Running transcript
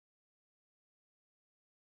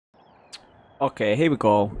Okay, here we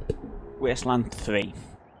go. Wasteland 3.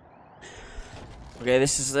 Okay,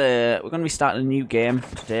 this is we're going to be starting a new game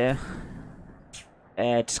today.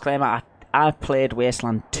 Disclaimer, I played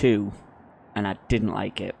Wasteland 2 and I didn't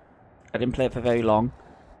like it. I didn't play it for very long,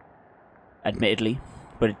 admittedly,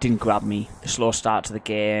 but it didn't grab me. A slow start to the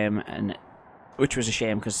game, and which was a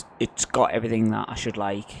shame because it's got everything that I should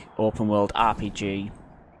like. Open world RPG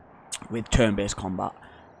with turn-based combat.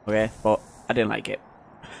 Okay, but I didn't like it.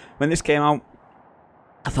 When this came out,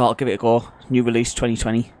 I thought I'll give it a go. New release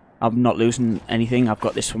 2020. I'm not losing anything. I've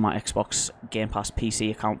got this from my Xbox Game Pass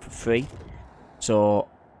PC account for free. So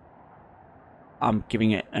I'm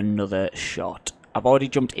giving it another shot. I've already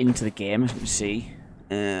jumped into the game, as you can see.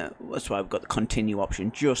 That's why I've got the continue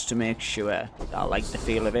option, just to make sure that I like the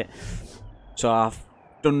feel of it. So I've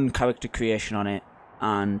done character creation on it,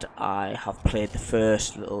 and I have played the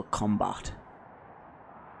first little combat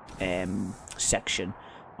section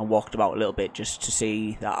and walked about a little bit just to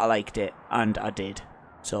see that I liked it, and I did.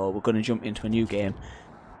 So we're going to jump into a new game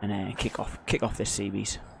and kick off this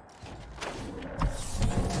series.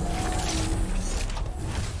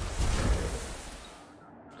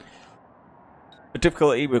 The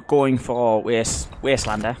difficulty we're going for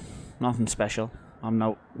Wastelander, nothing special.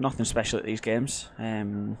 Nothing special at these games.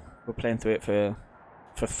 We're playing through it for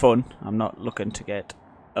fun. I'm not looking to get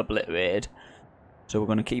obliterated, so we're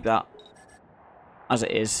going to keep that as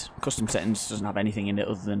it is. Custom settings doesn't have anything in it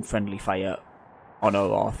other than friendly fire on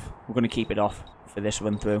or off. We're going to keep it off for this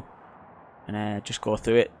run through and just go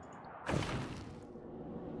through it.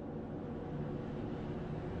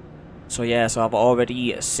 So yeah, so I've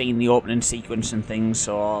already seen the opening sequence and things,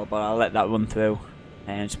 but I'll let that run through,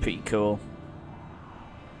 and it's pretty cool.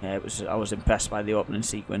 Yeah, I was impressed by the opening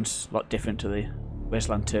sequence, a lot different to the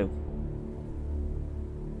Wasteland 2.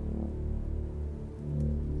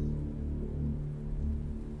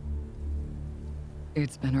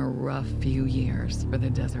 It's been a rough few years for the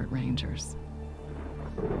Desert Rangers.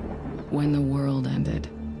 When the world ended,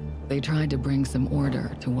 they tried to bring some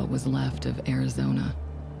order to what was left of Arizona.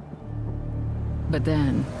 But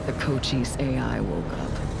then, the Cochise AI woke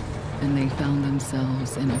up, and they found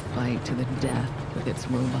themselves in a fight to the death with its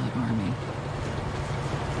robot army.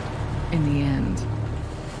 In the end,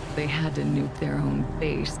 they had to nuke their own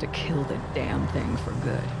base to kill the damn thing for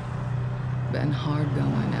good. Been hard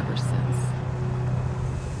going ever since.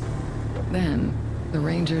 Then, the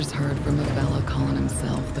Rangers heard from a fella calling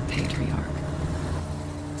himself the Patriarch.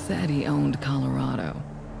 Said he owned Colorado,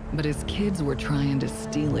 but his kids were trying to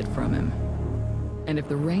steal it from him. And if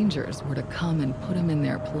the Rangers were to come and put him in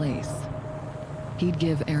their place, he'd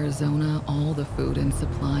give Arizona all the food and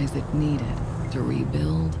supplies it needed to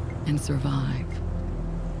rebuild and survive.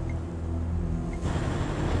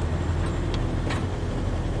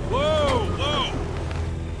 Whoa!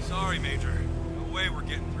 Sorry, Major. No way we're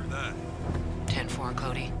getting through that. 10-4,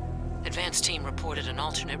 Cody. Advance team reported an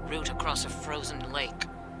alternate route across a frozen lake.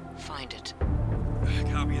 Find it.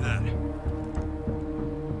 Copy that.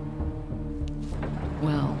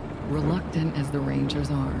 Well, reluctant as the Rangers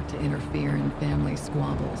are to interfere in family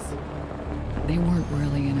squabbles, they weren't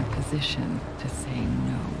really in a position to say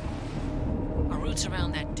no. Our route's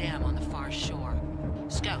around that dam on the far shore.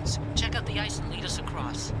 Scouts, check out the ice and lead us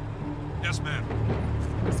across. Yes, ma'am.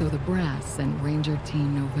 So the brass sent Ranger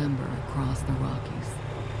Team November across the Rockies,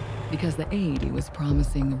 because the aid he was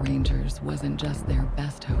promising the Rangers wasn't just their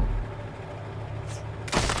best hope.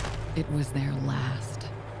 It was their last.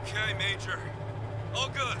 Okay, Major. All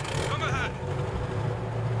good. Come ahead.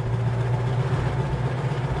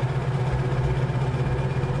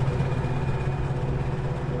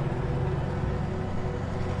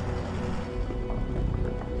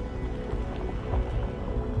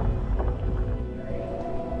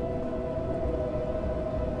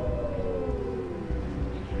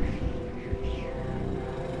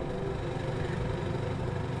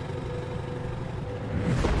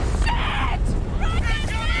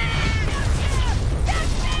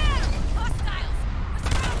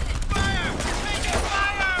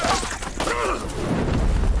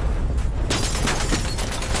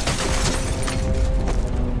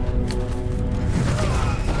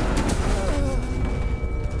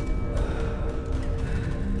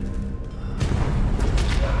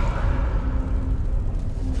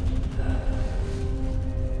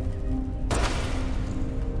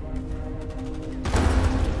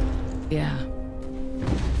 Yeah.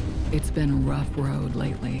 It's been a rough road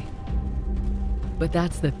lately. But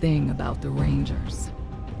that's the thing about the Rangers.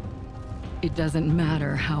 It doesn't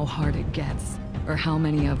matter how hard it gets, or how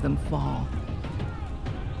many of them fall.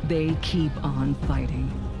 They keep on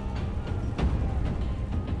fighting.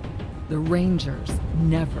 The Rangers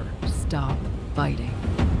never stop fighting.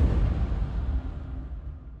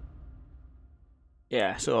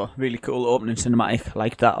 Yeah, so really cool opening cinematic. I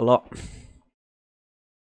like that a lot.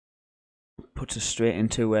 Puts us straight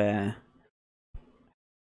into a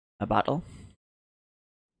battle.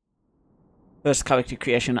 First character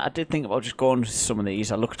creation. I did think about just going with some of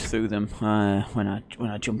these. I looked through them when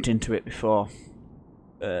I jumped into it before.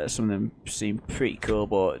 Some of them seem pretty cool,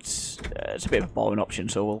 but it's a bit of a boring option.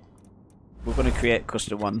 So we're going to create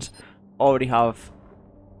custom ones. Already have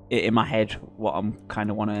it in my head what I'm kind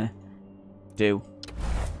of want to do.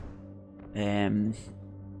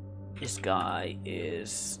 This guy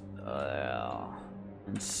is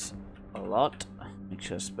it's a lot. Make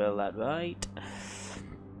sure I spell that right.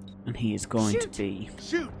 And he is going to be.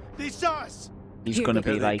 Shoot! They saw us. He's going to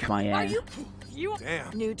be like my. Damn.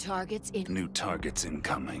 New targets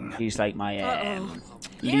incoming. He's like my Here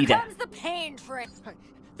leader. comes the pain train.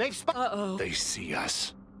 They've Uh-oh. They see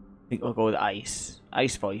us. I think we'll go with ice.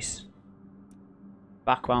 Ice voice.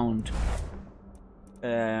 Background. I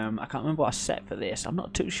can't remember what I set for this. I'm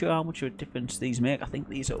not too sure how much of a difference these make. I think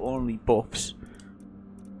these are only buffs.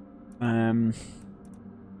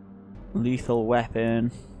 Lethal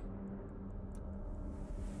weapon.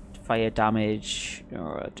 Fire damage.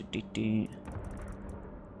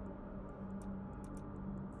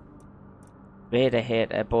 Raider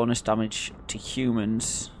hit bonus damage to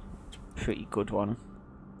humans. It's a pretty good one.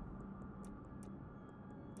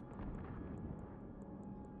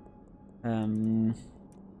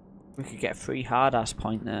 We could get a free hard ass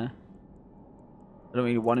point there. I don't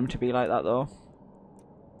really want him to be like that though.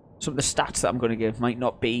 Some of the stats that I'm going to give might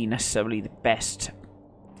not be necessarily the best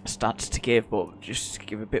stats to give, but just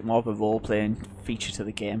give a bit more of a role-playing feature to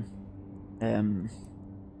the game. I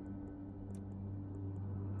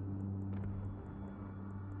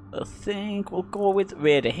think we'll go with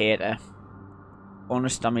Raider Hater.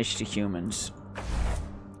 Bonus damage to humans.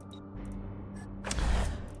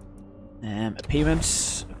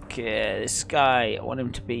 Appearance. Okay, this guy, I want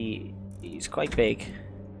him to be... He's quite big.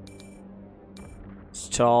 He's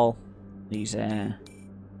tall. He's I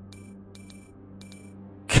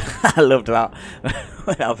loved that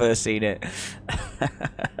when I first seen it.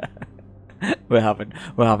 we're having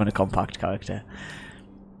a compact character.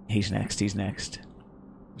 He's next.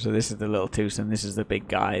 So this is the little twosome. This is the big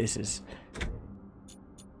guy. He's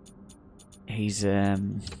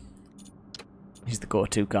the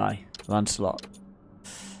go-to guy. Lancelot.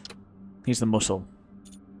 He's the muscle.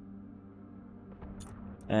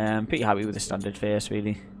 Pretty happy with the standard face,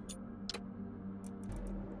 really.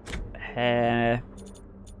 Hair.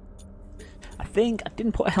 I think I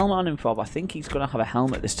didn't put a helmet on him, Bob. I think he's gonna have a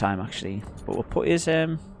helmet this time, actually. But we'll put his put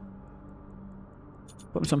him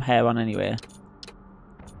some hair on anyway.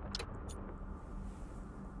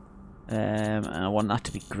 And I want that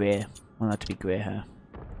to be grey. I want that to be grey hair.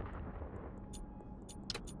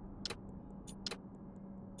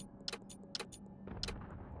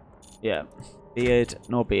 Yeah. Beard,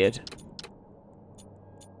 no beard.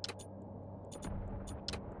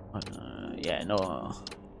 Yeah, no.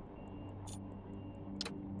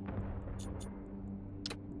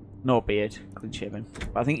 No beard, clean shaven.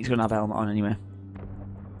 But I think he's gonna have a helmet on anyway.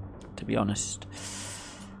 To be honest.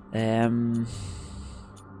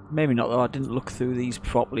 Maybe not though, I didn't look through these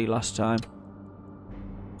properly last time.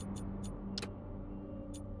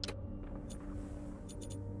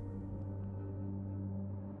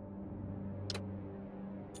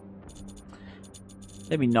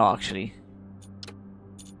 Maybe not actually.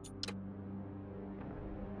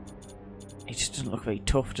 He just doesn't look very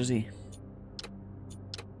tough, does he?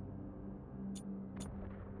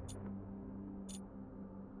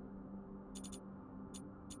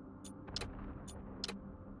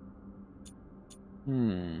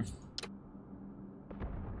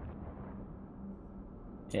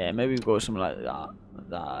 Yeah, maybe we go with something like that.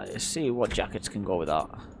 Let's see what jackets can go with that.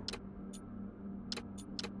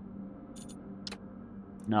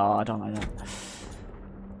 No, I don't like that.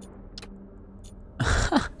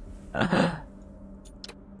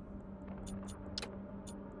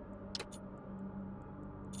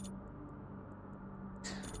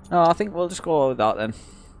 No, I think we'll just go with that then.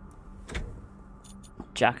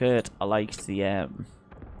 Jacket, I liked the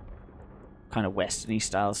kind of westerny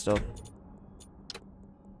style stuff.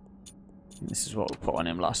 This is what we put on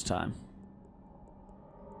him last time.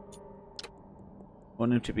 I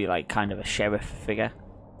want him to be like kind of a sheriff figure.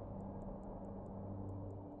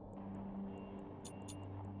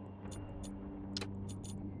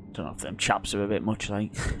 Don't know if them chaps are a bit much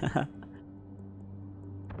like.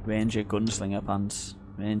 Ranger gunslinger pants.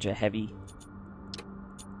 Ranger heavy.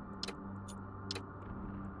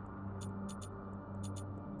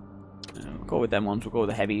 go with them ones. We'll go with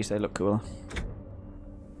the heavies. They look cooler.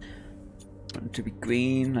 Want it to be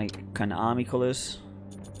green, like kind of army colours.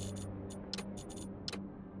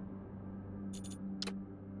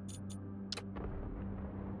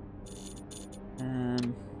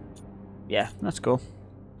 Yeah, that's cool.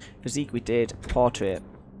 Physique we did. Portrait.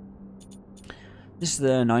 This is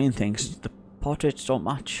the annoying thing, 'cause the portraits don't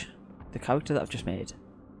match the character that I've just made.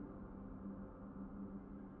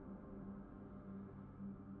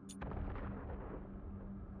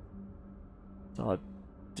 So I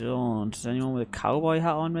don't. Is anyone with a cowboy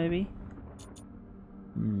hat on, maybe?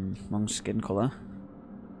 Wrong skin colour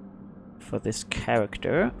for this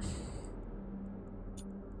character.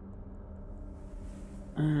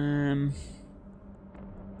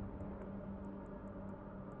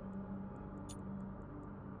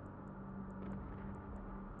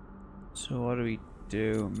 So what do we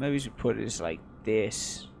do? Maybe we should put it like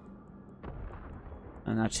this,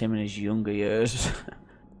 and that's him in his younger years.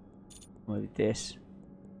 Maybe this.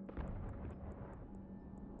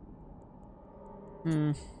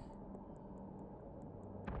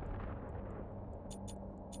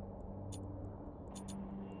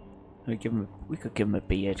 We could give him a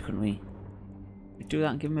beard, couldn't we? We'd do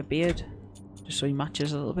that and give him a beard, just so he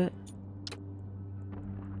matches a little bit.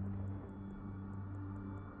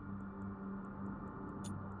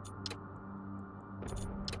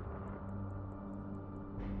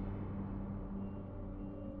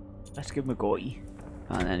 Let's give him a goatee,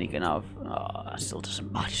 and then he can have. Oh, that still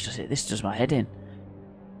doesn't match, does it? This does my head in.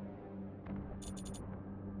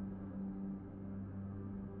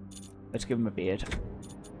 Let's give him a beard,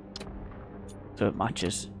 so it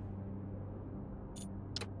matches.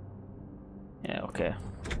 Yeah, okay.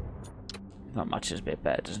 That matches a bit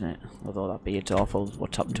better, doesn't it? Although that beard's awful.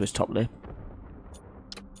 What's happened to his top lip?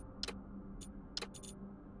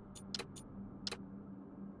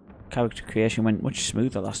 Character creation went much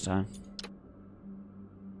smoother last time.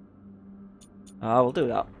 Ah, we'll do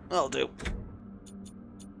that. That'll do.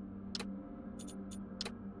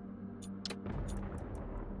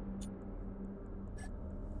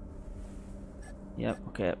 Yep,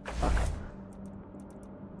 okay, back.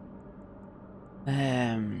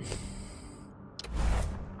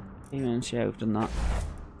 Humans, yeah, we've done that.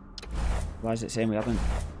 Why is it saying we haven't?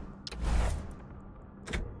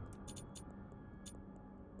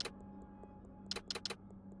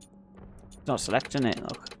 It's not selecting it,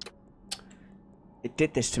 look. It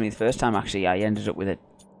did this to me the first time, actually. I ended up with a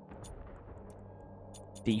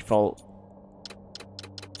default.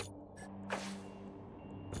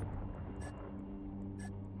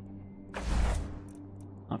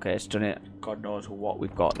 Okay, it's done it. God knows what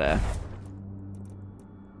we've got there.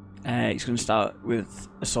 He's going to start with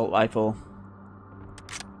assault rifle.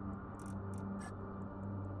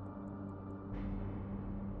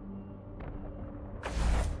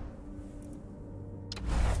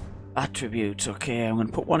 Attributes, okay, I'm going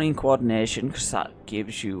to put one in coordination because that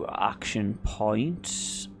gives you action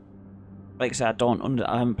points. Like I said,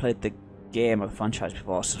 I haven't played the game or the franchise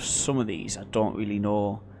before, so some of these I don't really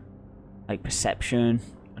know. Like perception,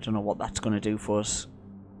 I don't know what that's going to do for us.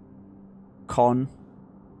 Con,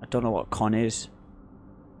 I don't know what con is.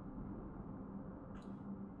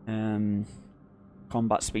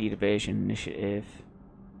 Combat speed, evasion, initiative,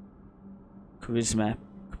 charisma,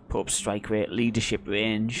 put up strike rate, leadership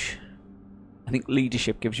range. I think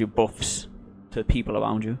leadership gives you buffs to the people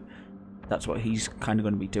around you. That's what he's kind of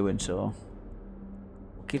going to be doing, so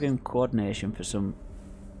we'll give him coordination for some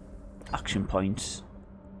action points.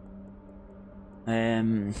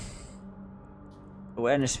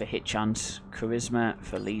 Awareness for hit chance, charisma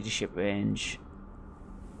for leadership range,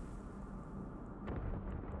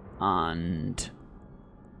 and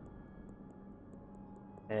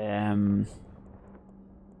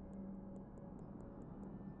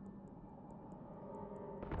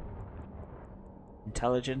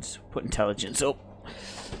intelligence. Put intelligence up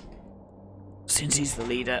since he's the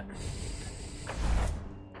leader.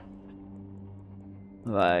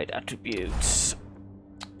 Right, attributes.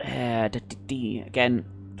 Again,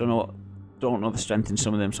 don't know the strength in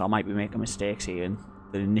some of them, so I might be making mistakes here in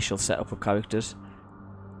the initial setup of characters.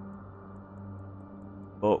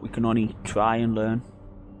 But we can only try and learn.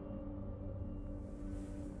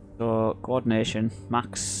 So coordination,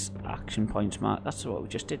 max action points, mark. That's what we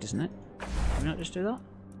just did, isn't it? Did we not just do that?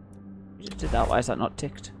 We just did that. Why is that not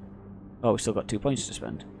ticked? Oh, we still got 2 points to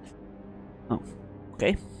spend. Oh,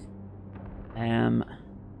 okay.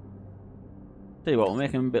 Tell you what, we'll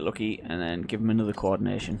make him a bit lucky and then give him another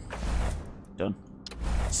coordination. Done.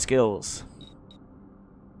 Skills.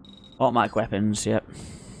 Automatic weapons, yep.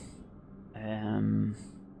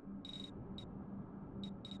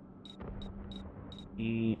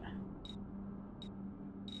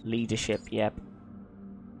 Leadership, yep.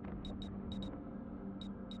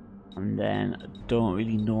 And then I don't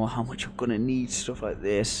really know how much I'm gonna need stuff like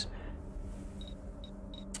this.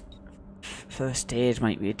 First aid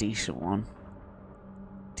might be a decent one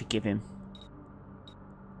to give him.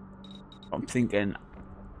 I'm thinking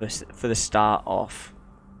for the start off,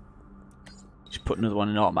 just put another one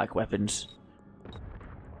in automatic weapons.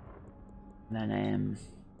 And then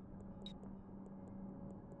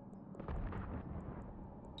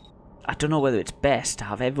I don't know whether it's best to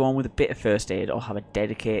have everyone with a bit of first aid or have a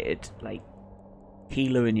dedicated like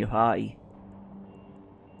healer in your party.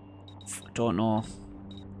 I don't know.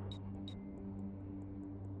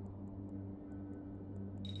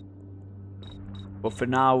 But for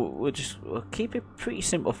now, we'll keep it pretty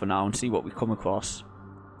simple for now and see what we come across.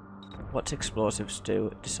 What's explosives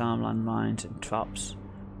do? Disarm landmines and traps.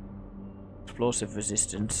 Explosive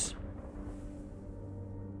resistance.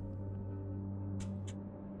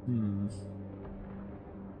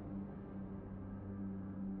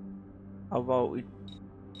 How about we...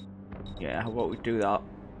 Yeah, how about we do that?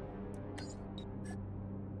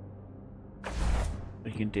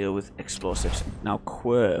 We can deal with explosives. Now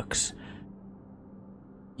quirks.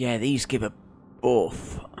 Yeah, these give a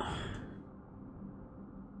buff.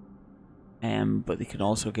 But they can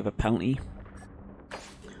also give a penalty.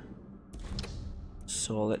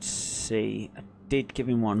 So let's see. I did give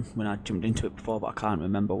him one when I jumped into it before, but I can't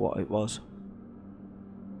remember what it was.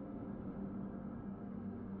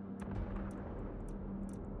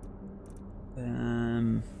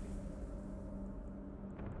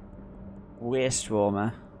 Waste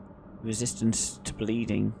Roma, resistance to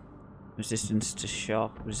bleeding, resistance to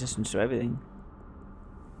shock, resistance to everything.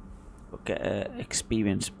 But get a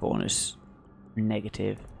experience bonus,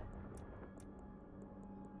 negative.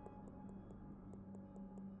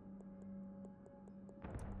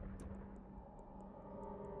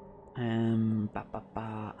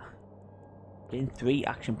 Gain 3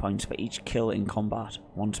 action points for each kill in combat,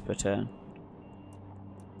 once per turn.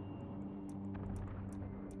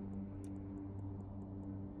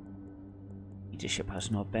 Leadership has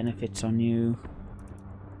no benefits on you.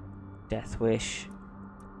 Death Wish.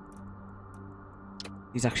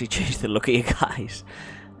 He's actually changed the look of you guys.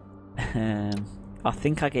 I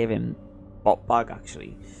think I gave him Bot Bag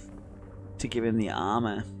actually to give him the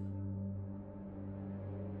armor.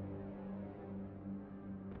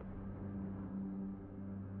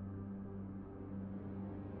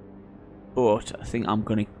 But I think I'm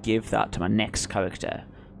going to give that to my next character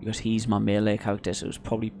because he's my melee character, so it was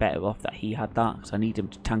probably better off that he had that because I need him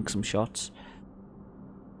to tank some shots.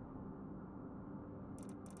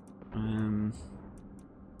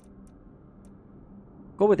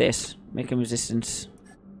 Go with this, make him resistance.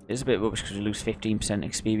 It's a bit rubbish because we lose 15%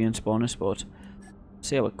 experience bonus, but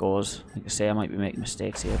see how it goes. Like I say, I might be making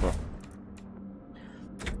mistakes here, but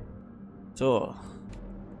so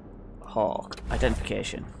Hawk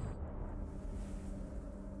identification.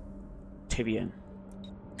 Tibian.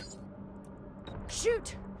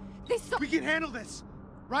 Shoot! We can handle this,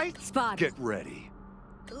 right? Spot. Get ready.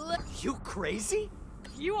 You crazy?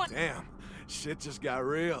 You want? Damn, shit just got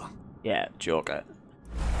real. Yeah, Joker.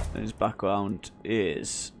 And his background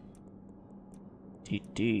is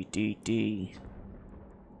D.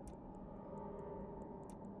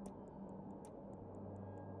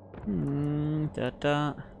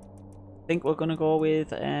 I think we're gonna go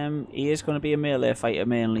with he is gonna be a melee fighter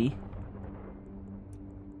mainly.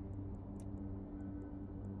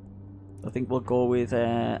 I think we'll go with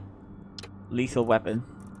lethal weapon.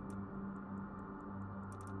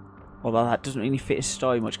 Although that doesn't really fit his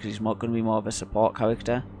story much because he's going to be more of a support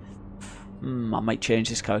character. I might change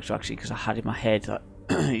this character actually because I had in my head that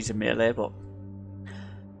he's a melee, but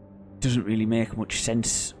it doesn't really make much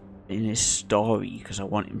sense in his story because I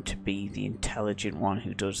want him to be the intelligent one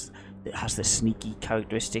who has the sneaky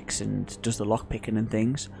characteristics and does the lockpicking and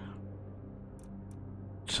things.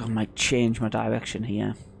 So I might change my direction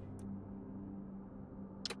here.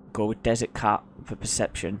 Go with Desert Cat for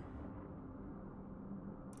perception.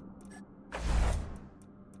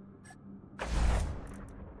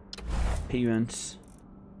 Appearance.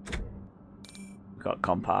 We've got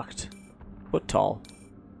compact, but tall.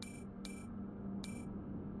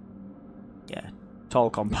 Yeah, tall,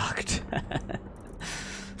 compact.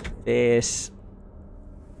 Face.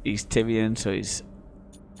 He's Tibian, so he's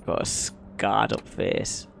got a scarred up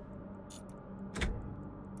face.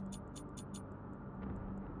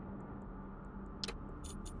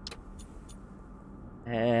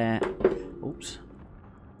 Oops.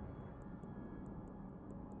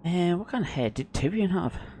 What kind of hair did Tibian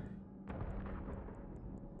have?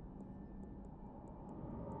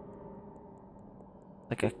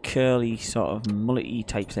 like a curly sort of mullety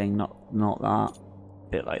type thing, not that.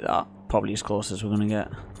 Bit like that. Probably as close as we're gonna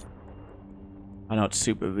get. I know it's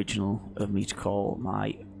super original of me to call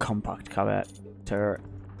my compact character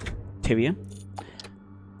Tyrion.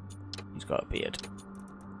 He's got a beard.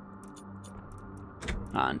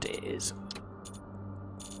 And it is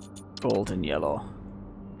golden yellow.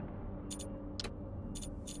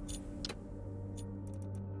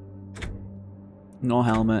 No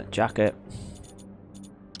helmet, jacket.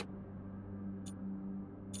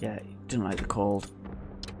 Yeah, he didn't like the cold.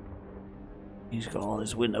 He's got all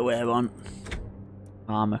his winter wear on.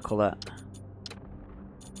 Armour colour.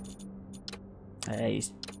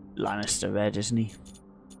 He's Lannister red, isn't he?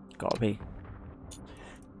 Gotta be.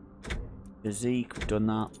 Physique, we've done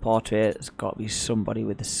that. Portrait, it's gotta be somebody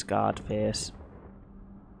with a scarred face.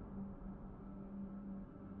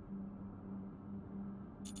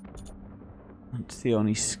 That's the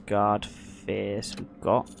only scarred face we've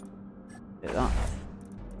got. Look at that.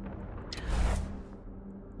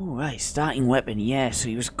 Alright, starting weapon, yeah, so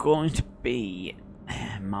he was going to be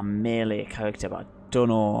my melee character, but I don't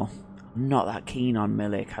know. I'm not that keen on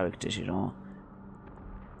melee characters, you know.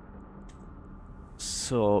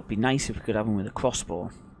 So it'd be nice if we could have him with a crossbow.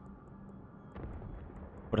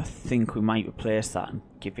 But I think we might replace that and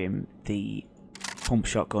give him the pump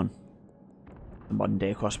shotgun. The modern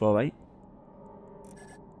day crossbow, right?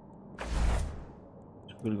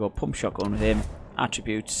 So we're gonna go pump shotgun with him.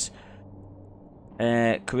 Attributes.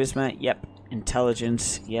 Charisma, yep.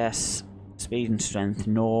 Intelligence, yes. Speed and strength,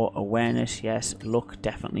 no. Awareness, yes. Luck,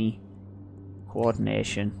 definitely.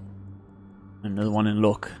 Coordination. Another one in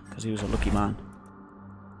luck, because he was a lucky man.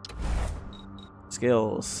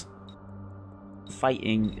 Skills.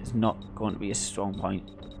 Fighting is not going to be a strong point.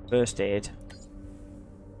 First aid.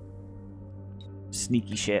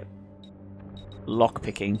 Sneaky shit. Lock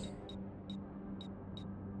picking.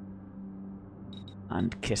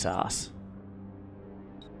 And kiss ass.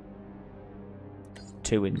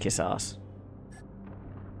 2 in kiss ass.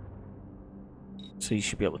 So he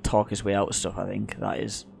should be able to talk his way out of stuff, I think. That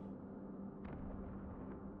is.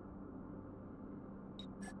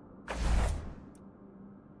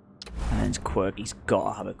 And then his quirk. He's got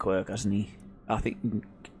to have a quirk, hasn't he? I think.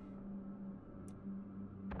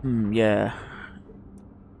 Yeah.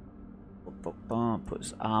 Put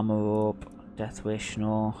his armor up. Death wish,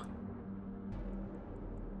 no.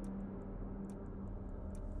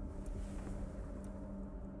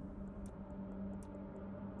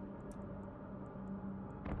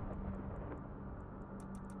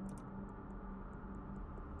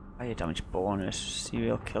 Fire damage bonus,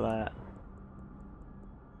 serial killer.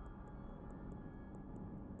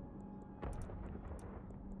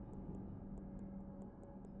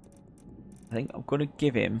 I think I'm gonna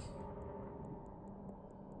give him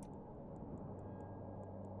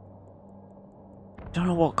I don't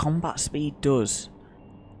know what combat speed does.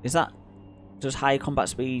 Does high combat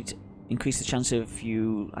speed increase the chance of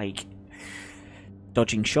you like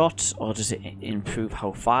dodging shots, or does it improve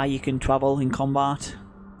how far you can travel in combat?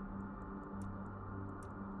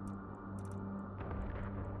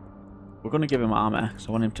 We're going to give him armor, because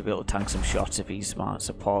I want him to be able to tank some shots if he's a smart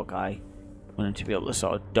support guy. I want him to be able to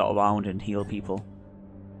sort of dot around and heal people.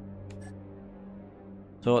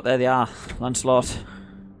 So there they are, Lancelot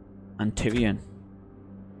and Tyrion.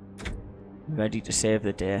 Ready to save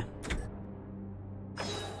the day.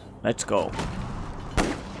 Let's go.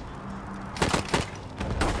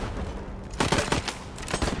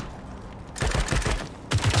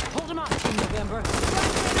 Hold him up, Team November.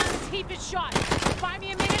 This heap is shot. Buy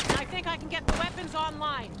me a minute, and I think I can get the weapons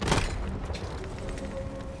online.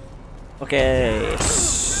 Okay,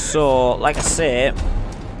 so like I say,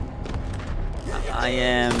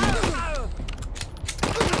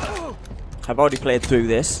 I've already played through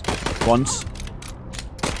this once.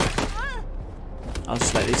 I'll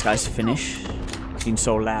just let these guys finish. Being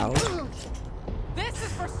so loud. This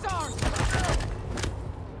is for Sarge.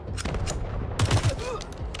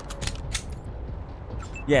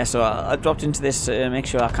 Yeah, so I dropped into this to make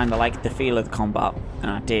sure I kind of liked the feel of the combat, and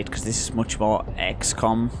I did, because this is much more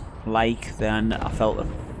XCOM-like than I felt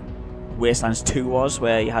Wasteland 2 was,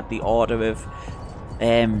 where you had the order of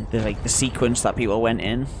the sequence that people went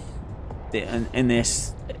in. In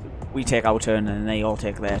this, we take our turn and they all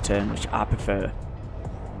take their turn, which I prefer.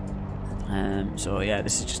 So yeah,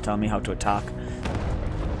 this is just telling me how to attack.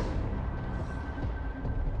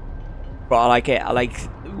 But I like it. I like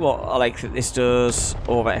that this does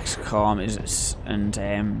over XCOM is, and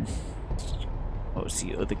what was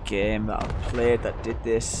the other game that I played that did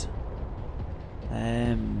this? Oh,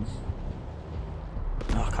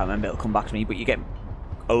 I can't remember. It'll come back to me. But you get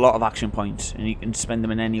a lot of action points, and you can spend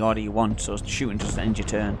them in any order you want, so shooting doesn't end your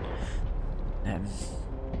turn.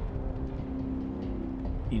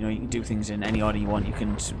 You know, you can do things in any order you want. You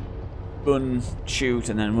can run, shoot,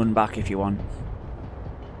 and then run back if you want.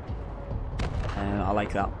 I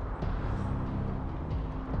like that.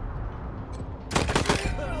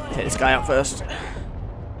 Take this guy out first.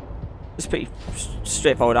 It's pretty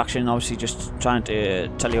straightforward action, obviously just trying to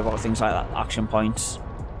tell you about things like that, action points.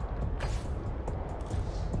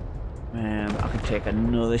 I can take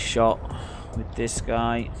another shot with this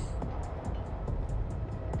guy,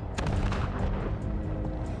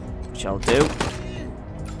 which I'll do.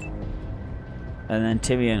 And then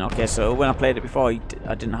Tyrion. Okay, so when I played it before,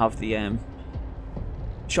 I didn't have the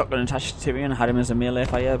shotgun attached to Tyrion. I had him as a melee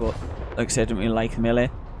fire, but like I said, I didn't really like the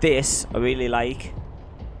melee. This, I really like.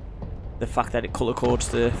 The fact that it colour codes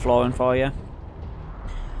the flooring for you.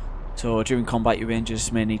 So during combat, your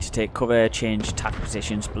rangers may need to take cover, change attack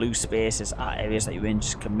positions. Blue spaces are areas that your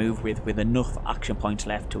rangers can move with enough action points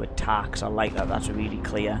left to attack. So I like that, that's really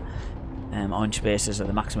clear. Orange spaces are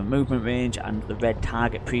the maximum movement range, and the red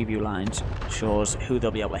target preview lines shows who they'll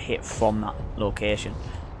be able to hit from that location.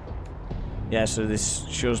 Yeah, so this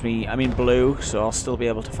shows me I'm in blue, so I'll still be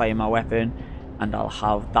able to fire my weapon, and I'll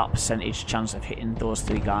have that percentage chance of hitting those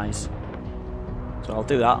 3 guys. So I'll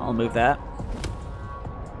do that, I'll move there.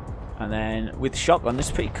 And then with the shotgun, this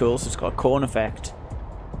is pretty cool, so it's got a cone effect.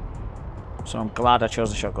 So I'm glad I chose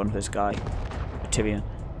the shotgun for this guy, for Tyrion.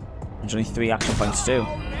 There's only 3 action points too.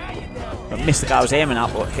 I missed the guy I was aiming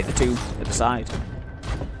at, but hit the 2 at the side.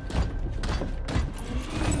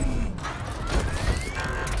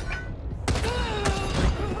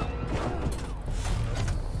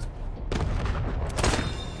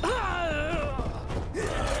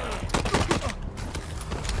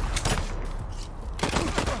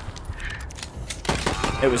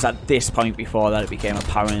 It was at this point before that it became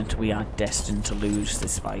apparent we are destined to lose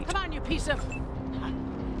this fight. Come on, you piece of...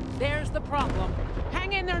 There's the problem.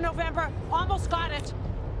 Hang in there, November. Almost got it.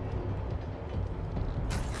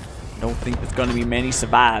 Don't think there's going to be many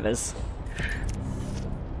survivors.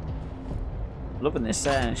 Loving this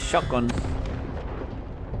shotgun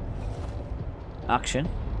action.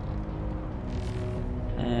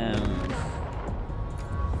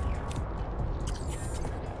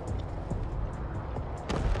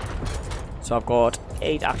 So I've got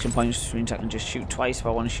 8 action points, which means I can just shoot twice if I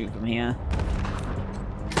want to shoot from here.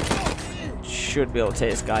 Should be able to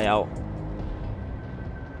take this guy out.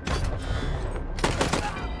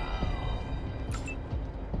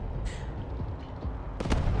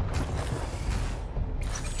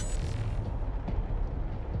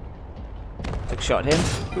 Quick shot him.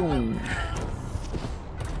 Boom.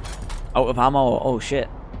 Out of ammo. Oh shit.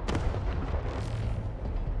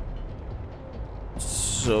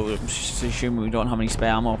 So I'm just assuming we don't have any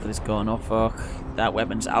spare ammo for this gun. Oh fuck. That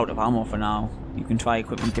weapon's out of ammo for now. You can try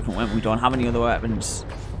equipping a different weapon. We don't have any other weapons.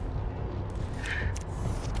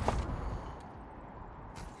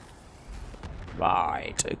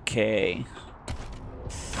 Right, okay.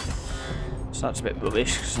 So that's a bit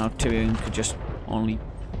rubbish, because now Tyrion could just only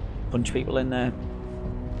punch people in their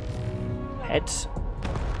heads.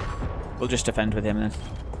 We'll just defend with him then.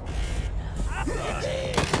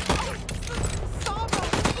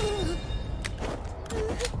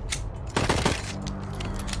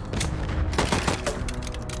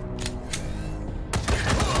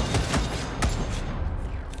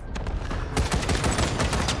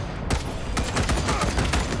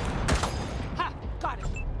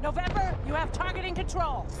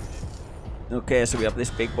 Okay, so we have this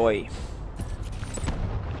big boy.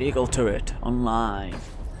 Eagle turret online.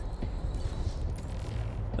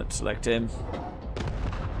 Let's select him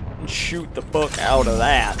and shoot the fuck out of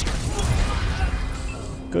that.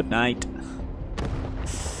 Good night.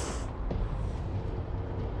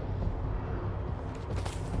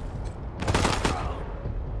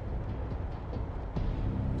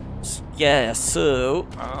 Yeah, so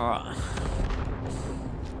I'll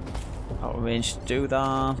arrange to do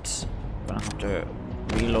that. Gonna have to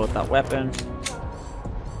reload that weapon,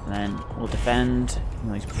 and then we'll defend. You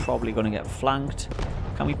know, he's probably gonna get flanked.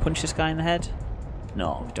 Can we punch this guy in the head?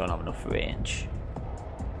 No, we don't have enough range.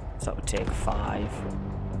 So that would take 5.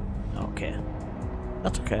 Okay,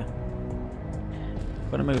 that's okay.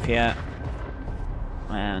 I'm gonna move here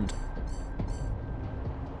and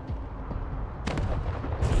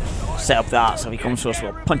set up that so if he comes to us,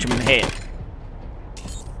 we'll punch him in the head.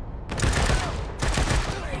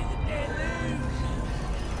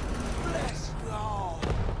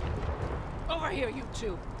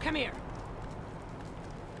 Come here.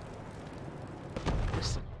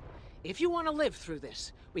 Listen, if you want to live through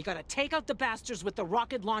this, We gotta take out the bastards with the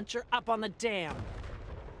rocket launcher up on the dam.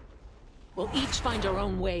 We'll each find our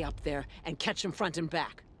own way up there and catch them front and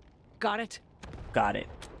back. Got it? Got it.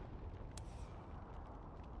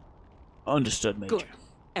 Understood, Major. Good.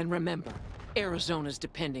 And remember, Arizona's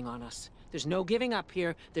depending on us. There's no giving up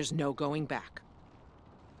here. There's no going back.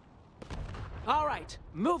 All right,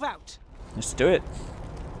 move out. Let's do it.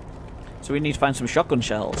 So we need to find some shotgun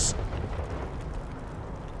shells.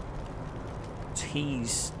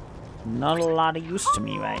 He's not a lot of use to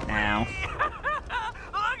me right now. Look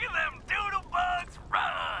at them doodle bugs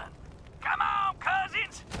run! Come on,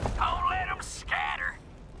 cousins! Don't let them scatter!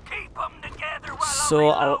 Keep them together while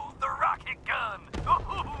I reload the rocket gun!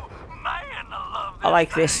 Man, I love this. I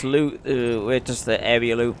like this loot, where it does the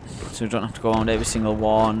area loot, so we don't have to go around every single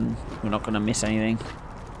one. We're not going to miss anything.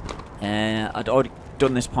 I'd already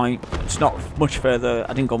done this point. It's not much further.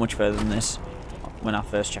 I didn't go much further than this when I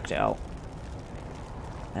first checked it out.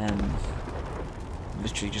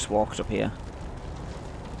 Literally just walked up here.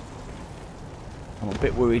 I'm a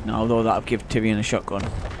bit worried now though that I've given Tyrion a shotgun.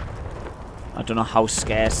 I don't know how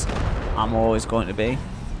scarce ammo is going to be.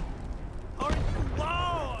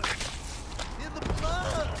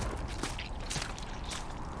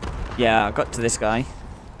 Yeah, I got to this guy.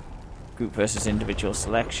 Group versus individual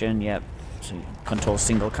selection, yep. So you control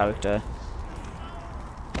single character.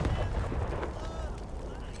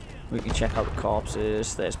 We can check out the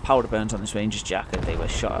corpses. There's powder burns on this ranger's jacket. They were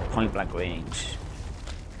shot at point blank range.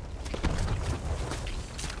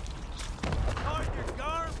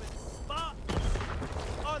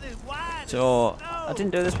 So I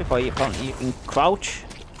didn't do this before. Apparently you can crouch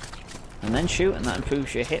and then shoot, and that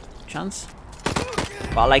improves your hit chance.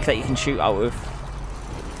 But I like that you can shoot out of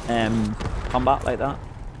combat like that.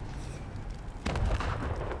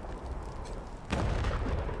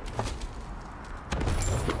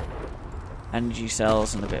 Energy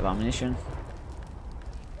cells and a bit of ammunition.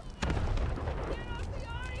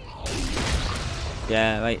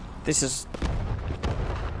 Yeah, right. This is...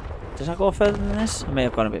 Did I go further than this? I may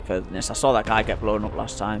have gone a bit further than this. I saw that guy get blown up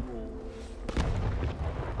last time.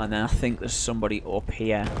 And then I think there's somebody up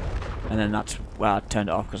here. And then that's where I turned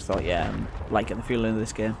it off because I thought, yeah, I'm liking the feeling of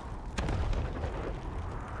this game.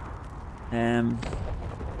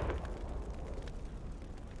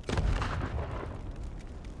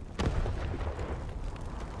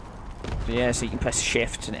 Yeah, so you can press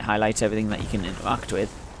shift and it highlights everything that you can interact with.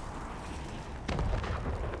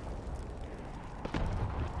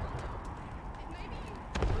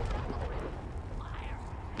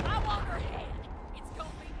 I want her head. It's gonna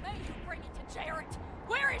be me who bring it to Jarrett.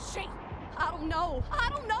 Where is she? I don't know. I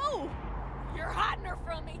don't know. You're hiding her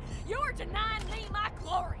from me. You're denying me my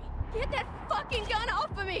glory. Get that fucking gun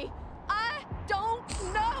off of me. I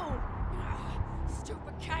don't know.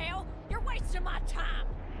 Stupid cow. You're wasting my time.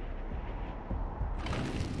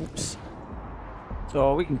 Oops.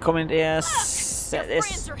 So we can come in here, Look, set your this.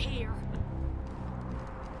 friends are here.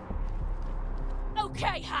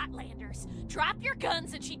 Okay, Hotlanders. Drop your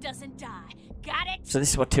guns and she doesn't die. Got it? So this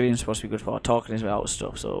is what Tyrion's supposed to be good for, talking his way out of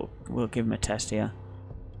stuff, so we'll give him a test here.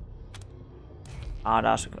 Hard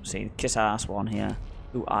ass, we've got to see. Kiss ass one here.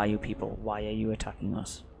 Who are you people? Why are you attacking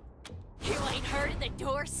us? You ain't heard of the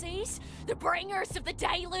Dorseys? The bringers of the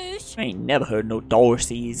deluge? I ain't never heard no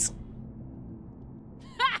Dorseys.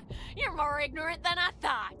 Ha! You're more ignorant than I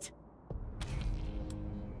thought.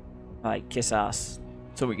 Right, kiss ass.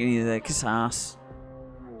 So we can either kiss ass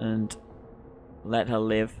and let her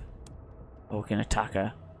live, or we can attack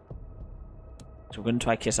her. So we're going to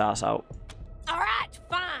try kiss ass out. Alright,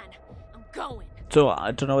 fine. I'm going. So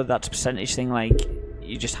I don't know whether that's a percentage thing, like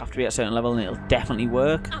you just have to be at a certain level and it'll definitely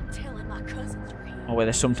work. I'm telling my cousins are here. Or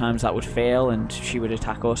whether sometimes that would fail and she would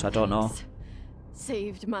attack us, I don't know.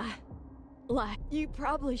 Saved my life. You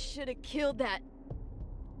probably should have killed that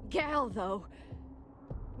gal, though.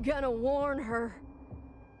 Gonna warn her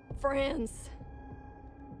friends.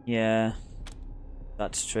 Yeah,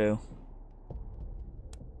 that's true.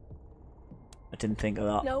 I didn't think of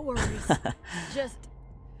that. No worries. Just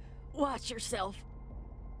watch yourself.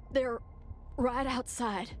 They're right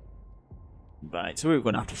outside. Right, so we were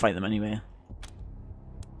going to have to fight them anyway.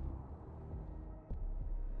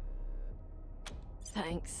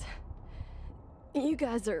 Thanks. You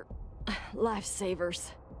guys are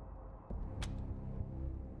lifesavers.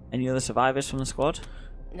 Any other survivors from the squad?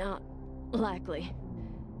 Not likely.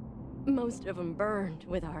 Most of them burned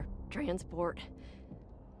with our transport.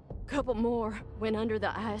 Couple more went under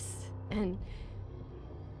the ice and...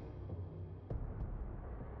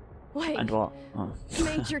 Wait. And what? Oh.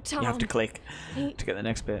 Major Tom. You have to click He to get the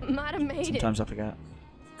next bit. might have made Sometimes I forget.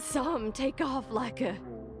 Saw him take off like a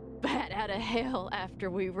bat out of hell after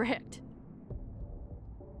we wrecked.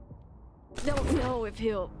 Don't know if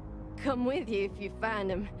he'll come with you if you find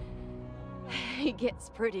him. He gets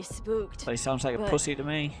pretty spooked. Well, he sounds like a pussy to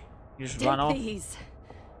me. You just take ran off. These.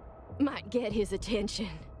 Might get his attention.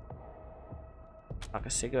 Like a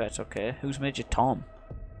cigarette, okay. Who's Major Tom?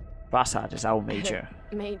 Brassard is our Major.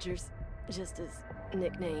 Major's just his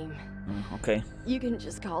nickname. Okay. You can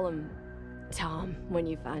just call him Tom when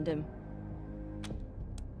you find him.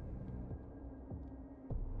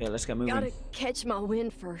 Yeah, let's get moving. Gotta catch my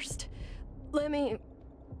wind first. Let me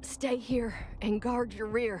stay here and guard your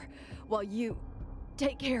rear while you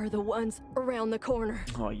take care of the ones around the corner.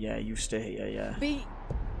 Oh yeah, you stay here, yeah. Be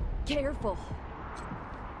careful.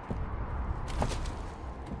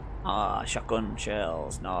 Ah, shotgun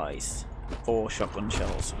shells, nice. 4 shotgun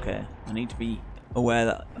shells, okay. I need to be aware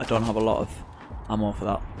that I don't have a lot of ammo for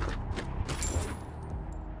that.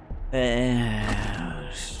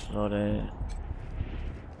 Just a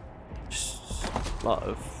lot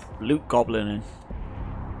of loot goblin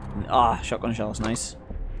and shotgun shells, nice.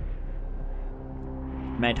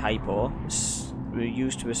 Med hypo were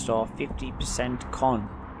used to restore 50% con.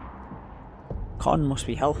 Con must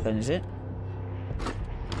be health then, is it?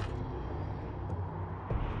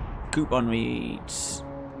 Coupon reads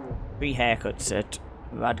 3 haircuts at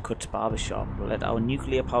Radcut's Barbershop. We'll let our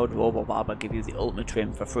nuclear-powered robo barber give you the ultimate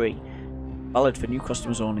trim for free. Valid for new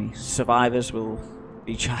customers only. Survivors will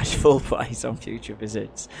be charged full price on future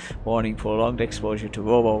visits. Warning: prolonged exposure to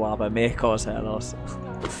robo barber may cause hair loss.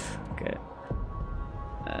 Okay.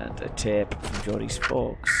 And a tape from Jody's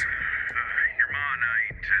folks. Your ma and I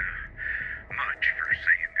ain't much for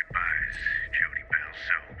saying goodbyes, Jody pal,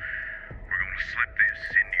 so we're gonna slip this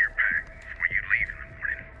into your pack before you leave in the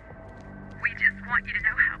morning. We just want you to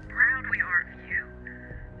know how proud we are of you,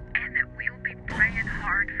 and that we'll be praying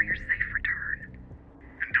hard for your safe return.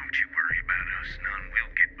 And don't you worry about us, none.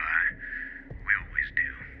 We'll get by. We always do.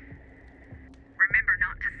 Remember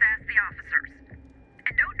not to sass the officers.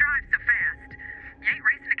 And don't drive so fast. You ain't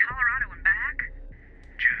racing to Colorado and back.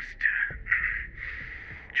 Just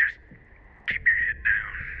keep your head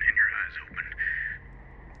down and your eyes open.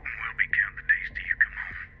 And we'll be counting the days till you come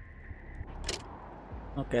home.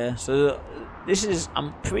 Okay, so this is, I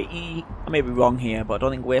may be wrong here, but I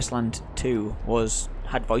don't think Wasteland 2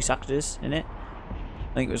 had voice actors in it.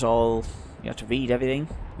 I think it was all, you have to read everything,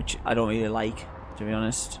 which I don't really like, to be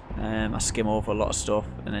honest. I skim over a lot of stuff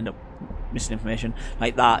and end up missing information.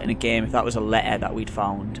 Like that in a game, if that was a letter that we'd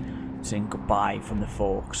found saying goodbye from the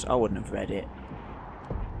folks, I wouldn't have read it.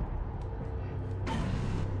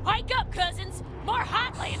 Hike up, cousins! More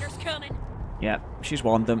Highlander coming! Yeah, she's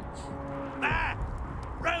warned them. Ah!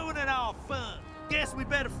 Ruining our fun. Guess we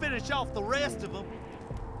better finish off the rest of them.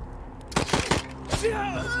 Post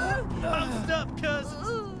up,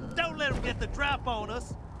 cousins. Don't let them get the drop on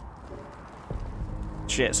us.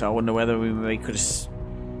 Shit, so I wonder whether we could have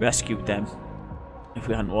rescued them if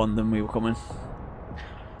we hadn't warned them we were coming.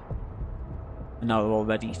 And now they're all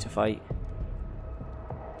ready to fight.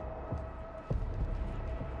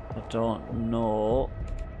 I don't know.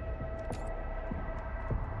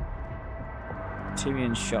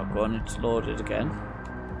 Tyrion shotgun, it's loaded again.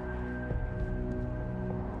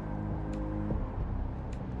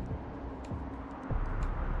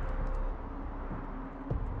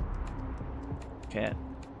 Okay.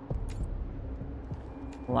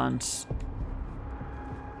 Lance.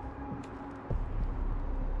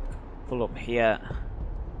 Pull up here.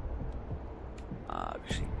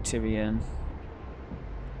 Tyrion.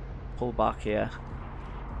 Pull back here.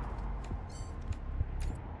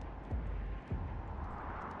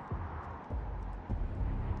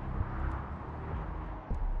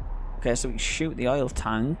 Okay, so we shoot the oil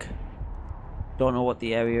tank. Don't know what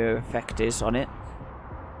the area effect is on it.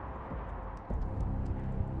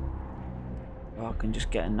 Oh, I can just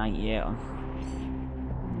get a 98 on.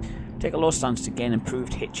 Take a low stance to gain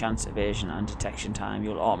improved hit chance, evasion and detection time.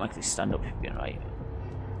 You'll automatically stand up if you're right.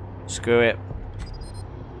 Screw it.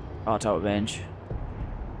 Oh, it's out of range.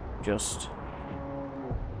 Just.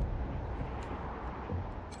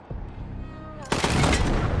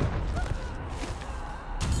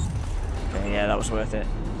 Okay, yeah, that was worth it.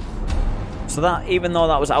 So that, even though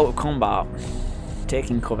that was out of combat,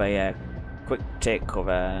 taking cover, yeah. Quick take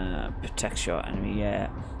cover, protects your enemy, yeah.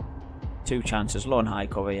 2 chances, low and high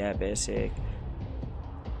cover, yeah, basic.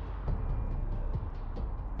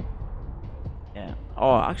 Yeah.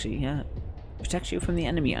 Oh, actually, yeah. Protects you from the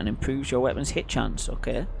enemy and improves your weapon's hit chance,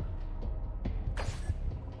 okay.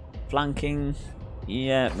 Flanking,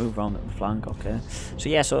 yeah, move around the flank, okay. So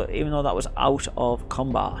yeah, so even though that was out of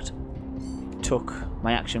combat, took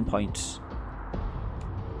my action points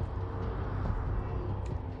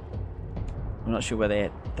I'm not sure whether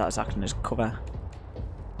that's acting as cover.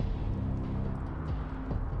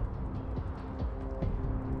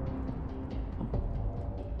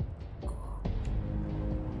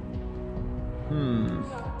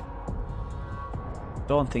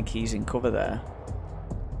 Don't think he's in cover there.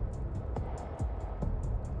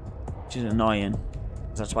 Which is annoying.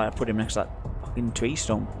 That's why I put him next to that fucking tree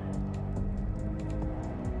stump.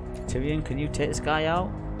 Tyrion, can you take this guy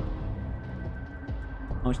out?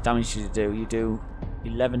 How much damage did you do? You do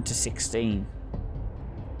 11 to 16.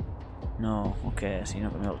 No, okay, so you're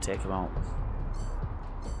not going to be able to take him out.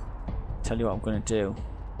 Tell you what I'm going to do.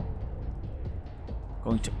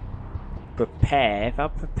 Going to prepare. If I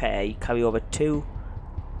prepare, you carry over 2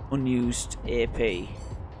 unused AP.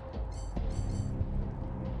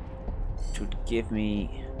 Which would give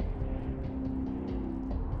me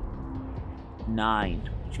 9.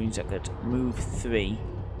 Which means I could move 3.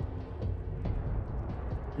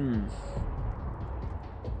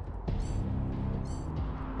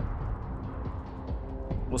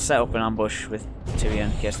 We'll set up an ambush with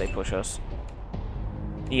Tyrion in case they push us.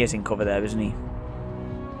 He is in cover there, isn't he?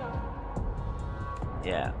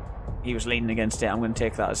 Yeah. He was leaning against it. I'm going to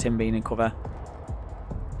take that as him being in cover.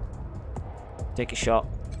 Take a shot.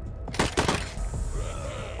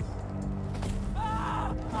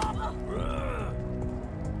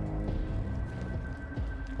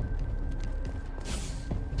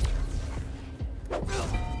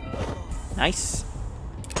 Nice.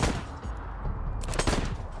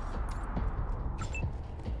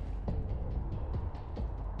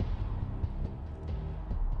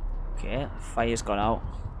 Okay, fire's gone out.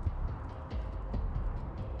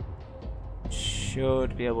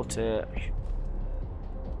 Should be able to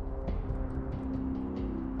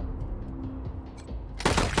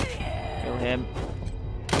kill him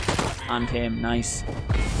and him. Nice.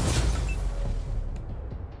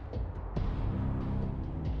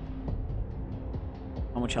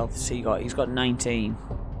 How much health has he got? He's got 19.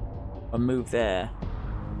 I'll move there.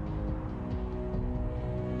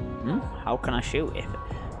 How can I shoot if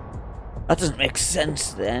that doesn't make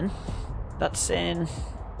sense then? That's saying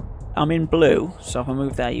I'm in blue, so if I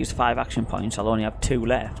move there, use 5 action points, I'll only have 2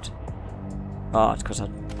 left. Oh, it's because I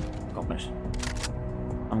haven't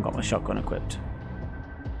got my shotgun equipped.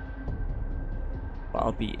 But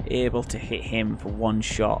I'll be able to hit him for 1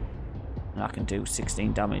 shot, and I can do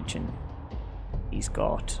 16 damage, and he's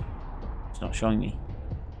got... It's not showing me.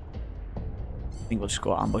 I think we'll just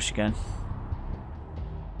go ambush again.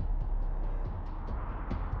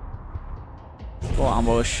 Go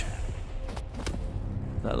ambush.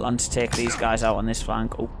 Let Lance take these guys out on this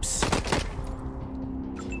flank. Oops.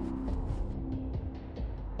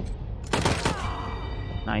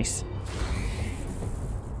 Nice.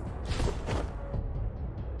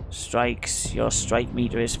 Strikes. Your strike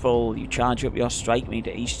meter is full. You charge up your strike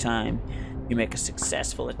meter each time you make a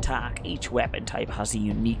successful attack. Each weapon type has a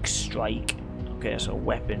unique strike. Okay, so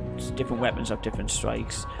weapons. Different weapons have different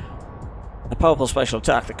strikes. A powerful special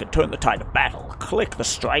attack that can turn the tide of battle. Click the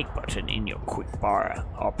strike button in your quick bar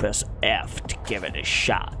or press F to give it a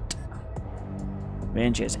shot.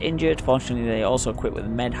 Ranger is injured. Fortunately, they also equip with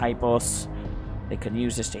med hypos. They can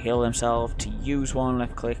use this to heal themselves. To use one,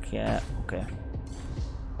 left click. Yeah, okay.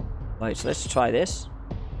 Right, so let's try this.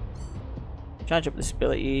 Charge up this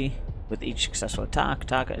ability with each successful attack.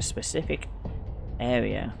 Target a specific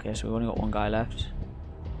area. Okay, so we've only got 1 guy left.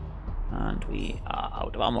 And we are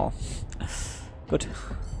out of ammo. Good.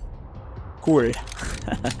 Cool.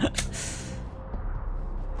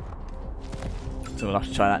 So we'll have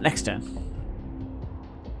to try that next turn.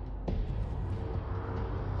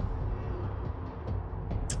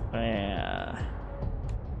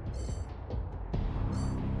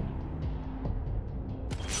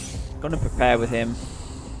 Gonna prepare with him.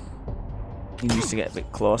 He needs to get a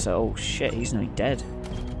bit closer. Oh shit, he's nearly dead.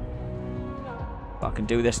 But I can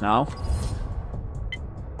do this now.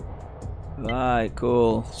 Right,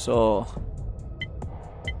 cool. So,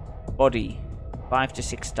 body, 5 to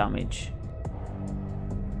 6 damage.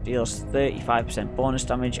 Deals 35% bonus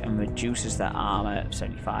damage and reduces their armor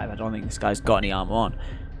 75. I don't think this guy's got any armor on.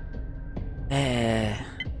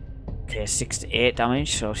 Okay, 6 to 8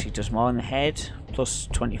 damage, so she does more in the head. Plus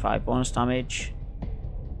 25 bonus damage.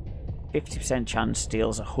 50% chance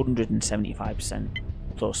deals 175%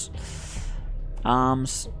 plus.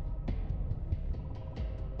 Arms.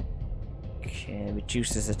 Okay,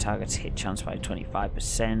 reduces the target's hit chance by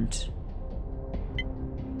 25%.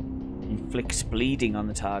 Inflicts bleeding on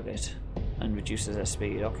the target and reduces their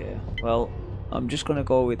speed. Okay, well, I'm just gonna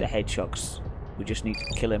go with the headshots. We just need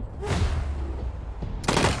to kill him.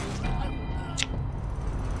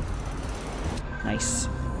 Nice.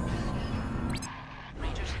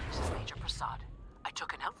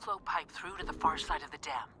 far side of the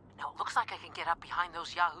dam. Now it looks like I can get up behind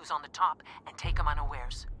those yahoos on the top and take them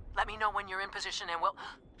unawares. Let me know when you're in position and we'll...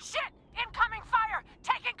 Shit! Incoming fire!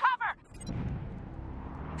 Taking cover!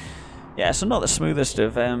 Yeah, so not the smoothest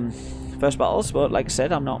of first battles, but like I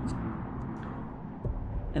said, I'm not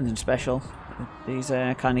anything special with these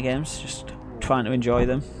kind of games. Just trying to enjoy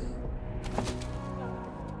them.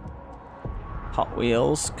 Hot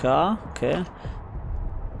Wheels car, okay.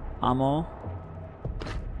 Ammo.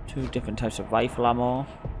 2 different types of rifle ammo.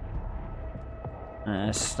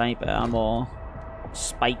 Sniper ammo.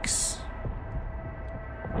 Spikes.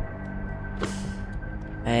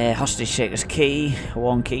 Hostage taker's key.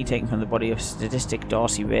 1 key taken from the body of Statistic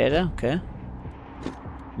Dorsey Raider, okay.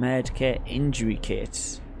 Med kit, injury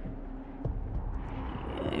kits.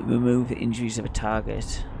 Remove the injuries of a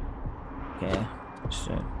target. Okay.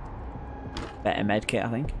 So better med kit, I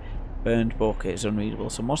think. Burned bucket is unreadable.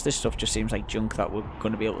 So most of this stuff just seems like junk that we're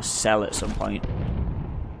going to be able to sell at some point.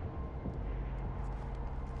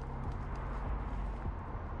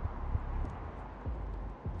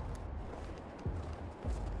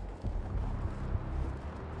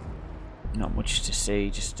 Not much to see,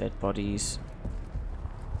 just dead bodies.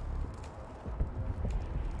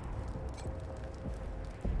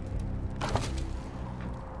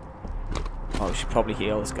 Oh, we should probably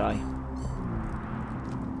heal this guy.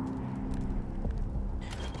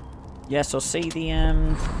 Yeah, so see the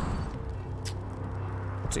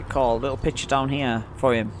what's it called? Little picture down here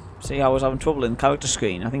for him. See, I was having trouble in the character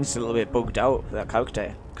screen. I think it's a little bit bugged out for that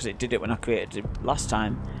character because it did it when I created it last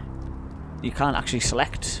time. You can't actually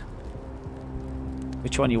select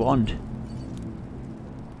which one you want,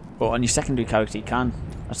 but on your secondary character you can.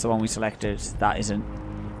 That's the one we selected. That isn't,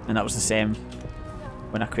 and that was the same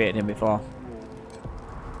when I created him before.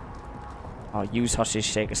 Oh, use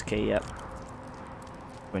hostage taker's key. Yep.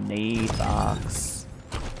 Grenade box.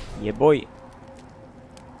 Yeah, boy.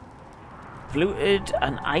 Looted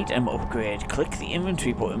an item upgrade. Click the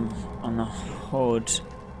inventory button on the HUD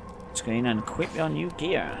screen and equip your new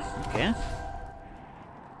gear. Okay.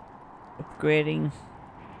 Upgrading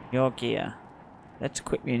your gear. Let's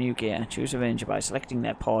equip your new gear. Choose a ranger by selecting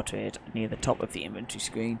their portrait near the top of the inventory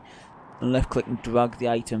screen. And left click and drag the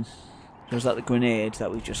item. So is that the grenade that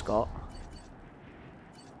we just got?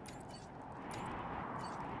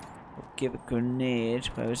 Give a grenade.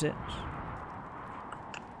 Where is it?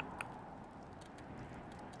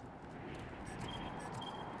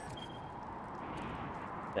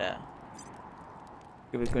 There.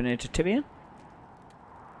 Give a grenade to Tibian.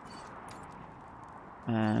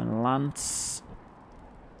 And Lance.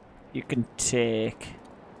 You can take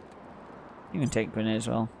grenade as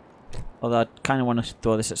well. Although I kind of want to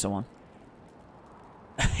throw this at someone.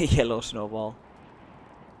 Yellow snowball.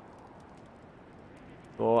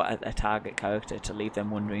 Or a target character to leave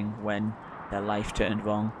them wondering when their life turned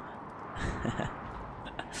wrong.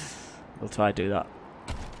 We'll try to do that.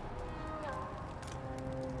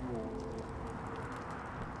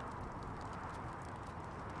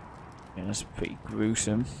 Yeah, that's pretty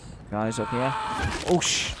gruesome. Guys up here. Oh,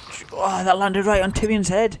 oh, that landed right on Tyrion's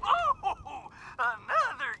head. Oh,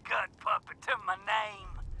 another gut puppet to my name.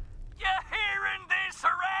 You hearing this,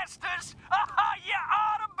 Erastus? You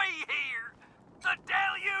ought to be here. The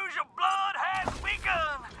deluge of blood has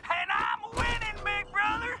begun, and I'm winning, big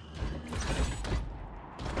brother.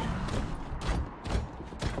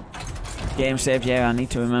 Game saved, yeah, I need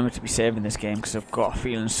to remember to be saving this game because I've got a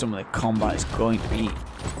feeling some of the combat is going to be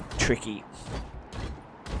tricky.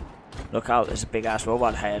 Look out, there's a big ass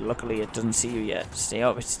robot head. Luckily it doesn't see you yet. Stay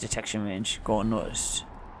out of its detection range, go unnoticed.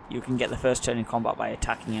 You can get the first turn in combat by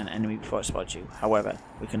attacking an enemy before it spots you. However,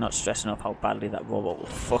 we cannot stress enough how badly that robot will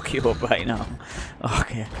fuck you up right now.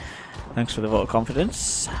 Okay, thanks for the vote of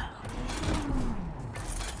confidence.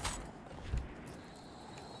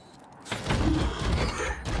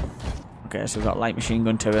 Okay, so we've got light machine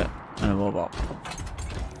gun turret and a robot.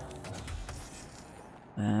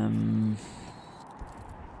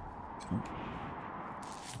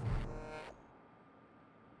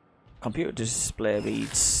 Computer display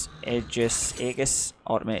reads Aegis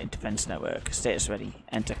Automated Defense Network. Status ready.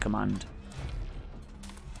 Enter command.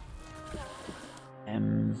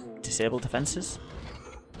 Disable defenses.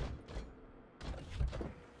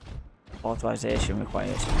 Authorization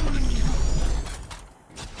required.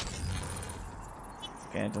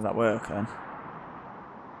 Okay, did that work then?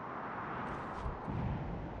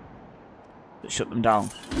 Shut them down.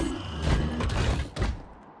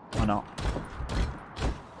 Or not?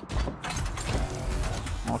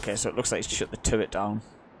 Okay, so it looks like it's shut the turret down.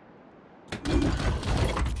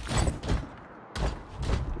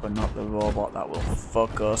 But not the robot that will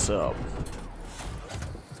fuck us up.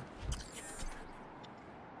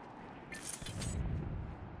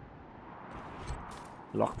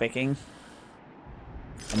 Lockpicking.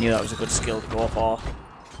 I knew that was a good skill to go for.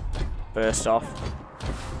 First off.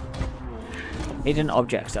 Hidden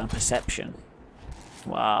objects and perception.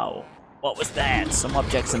 Wow. What was that? Some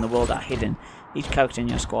objects in the world are hidden. Each character in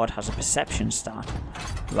your squad has a perception stat.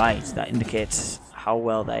 Right, that indicates how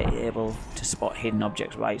well they're able to spot hidden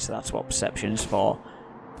objects. Right, so that's what perception is for.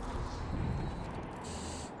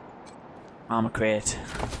 Armor crate.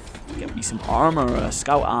 Get me some armor,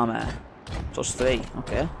 scout armor. +3,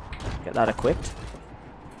 okay. Get that equipped.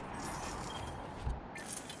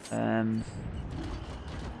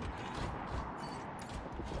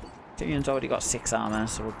 Tyrion's already got 6 armor,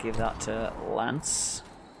 so we'll give that to Lance.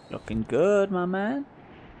 Looking good, my man.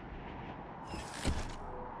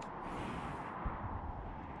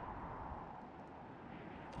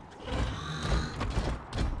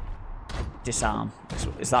 Disarm.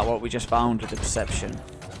 Is that what we just found with the perception?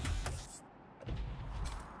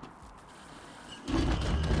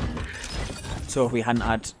 So if we hadn't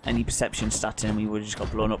had any perception stat in, we would have just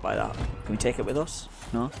got blown up by that. Can we take it with us?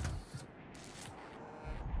 No?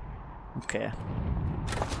 Okay.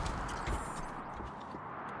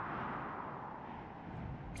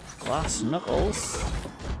 Glass knuckles.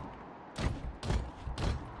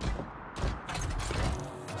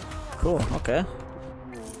 Cool, okay.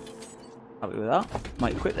 Happy with that.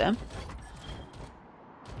 Might equip them.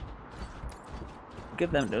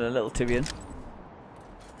 Give them to the little Tyrion.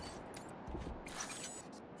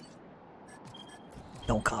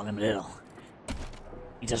 Don't call him little.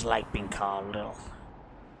 He doesn't like being called little.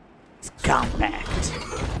 It's compact.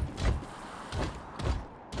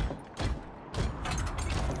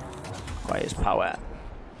 Quite his power.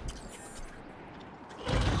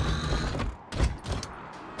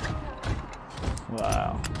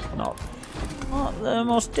 Wow. Not the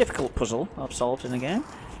most difficult puzzle I've solved in the game.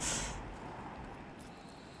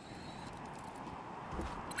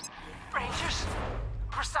 Rangers,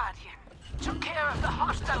 Prasad here. Took care of the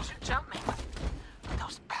hostiles who jumped me. But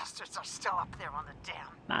those bastards are still up there on the dam.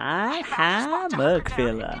 My hammer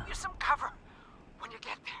filler. Give you some cover when you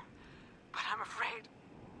get there. But I'm afraid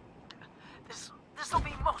this'll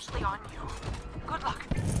be mostly on you. Good luck.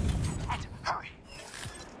 And hurry.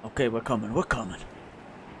 Okay, we're coming.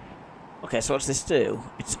 Okay, so what's this do?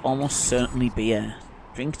 It's almost certainly beer.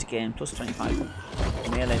 Drink to gain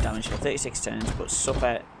 +25 melee damage for 36 turns, but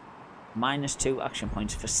suffer -2 action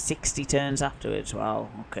points for 60 turns afterwards. Wow,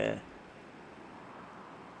 okay.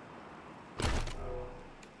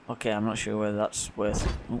 Okay, I'm not sure whether that's worth...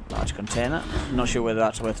 Oh, large container. I'm not sure whether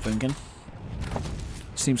that's worth drinking.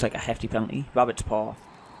 Seems like a hefty penalty. Rabbit's paw.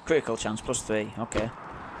 Critical chance +3. Okay.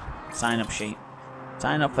 Sign up sheet.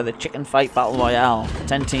 Sign up for the Chicken Fight Battle Royale.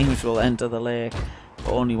 10 teams will enter the lake,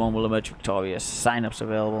 but only one will emerge victorious. Sign-ups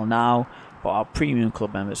available now for our premium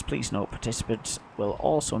club members. Please note, participants will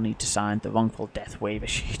also need to sign the wrongful death waiver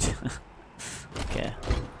sheet. Okay.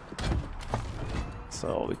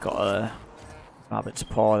 So we got a rabbit's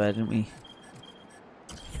paw there, didn't we?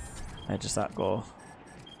 Where does that go?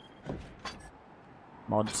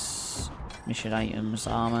 Mods, mission items,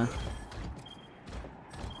 armor.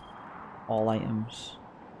 All items.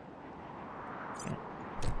 Okay.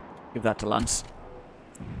 Give that to Lance.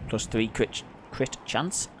 +3 crit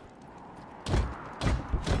chance.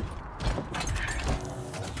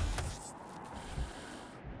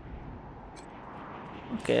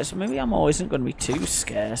 Okay, so maybe ammo isn't going to be too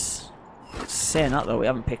scarce. Saying that though, we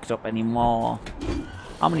haven't picked up any more.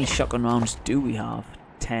 How many shotgun rounds do we have?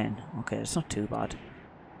 10. Okay, it's not too bad.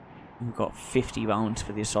 We've got 50 rounds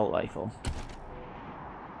for the assault rifle.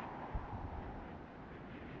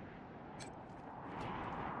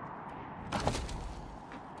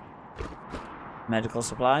 Medical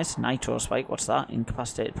supplies, nitro spike, what's that?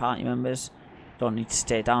 Incapacitated party members don't need to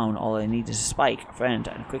stay down, all they need is a spike, a friend,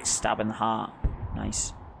 and a quick stab in the heart.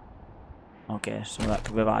 Nice. Okay, so that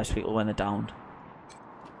can revive people when they're down.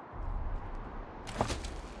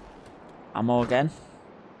 Ammo again.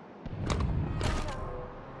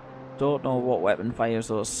 Don't know what weapon fires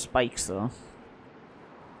those spikes though.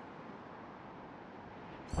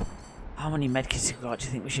 How many medkits have we got? Do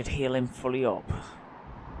you think we should heal him fully up?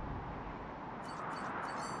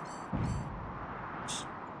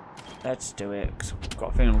 Let's do it, because I've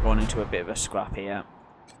got a feeling we're going into a bit of a scrap here.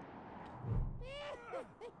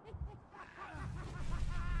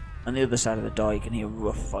 On the other side of the door you can hear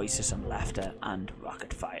rough voices and laughter and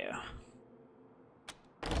rocket fire.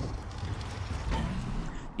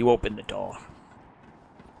 You open the door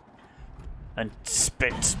and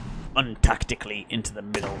spit untactically into the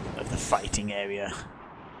middle of the fighting area.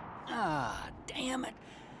 Ah, damn it.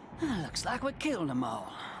 Looks like we killed them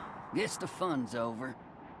all. Guess the fun's over.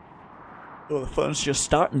 Well, the fun's just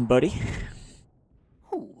starting, buddy.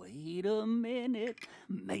 Wait a minute.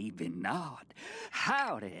 Maybe not.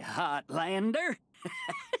 Howdy, Hotlander.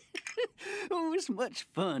 Oh, as much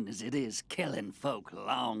fun as it is killing folk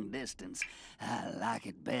long distance, I like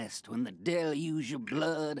it best when the deluge of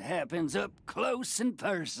blood happens up close and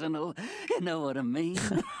personal. You know what I mean?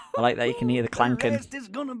 I like that you can hear the clanking The rest is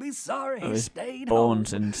gonna be sorry of he his stayed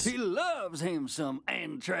bones home. and He loves him some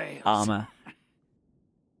entrails. armor.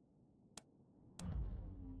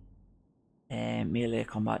 Melee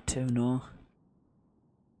combat 2, no.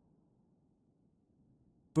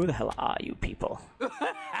 Who the hell are you people?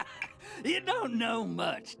 You don't know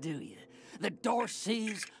much, do you? The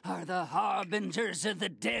Dorseys are the harbingers of the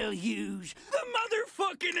deluge, the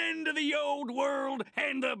motherfucking end of the old world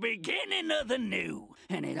and the beginning of the new.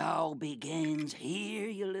 And it all begins here,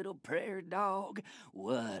 you little prairie dog.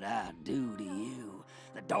 What I do to you,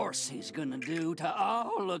 the Dorsey's gonna do to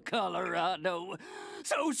all of Colorado.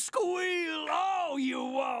 So squeal all you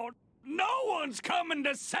want. No one's coming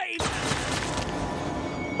to save you.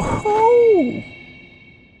 Oh!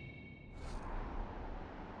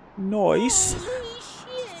 Nice. Holy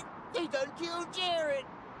shit! They done killed Jared!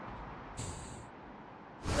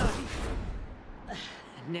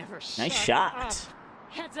 Never Nice shut shot. up.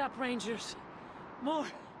 Heads up, Rangers. More.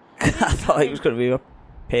 I thought he was going to be a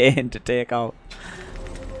pain to take out.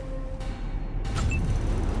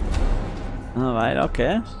 Alright,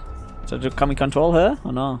 okay. So can we control her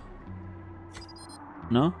or no?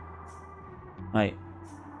 No? Right.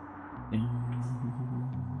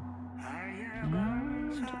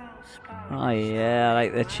 Oh yeah, I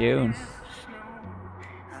like the tune.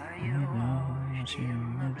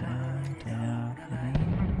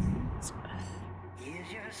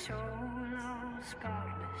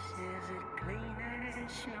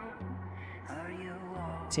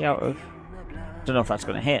 See out of. Don't know if that's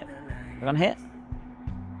gonna hit. Is it gonna hit?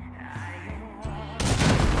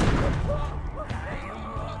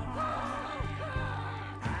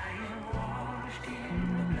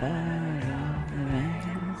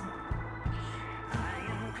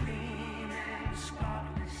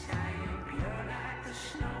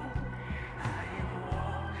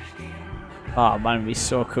 Oh man, it'd be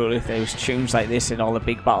so cool if there was tunes like this in all the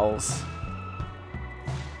big battles.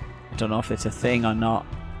 I don't know if it's a thing or not.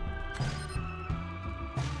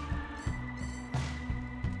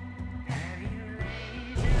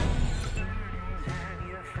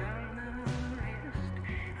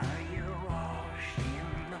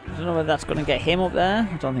 I don't know whether that's going to get him up there.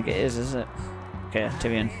 I don't think it is it? Okay,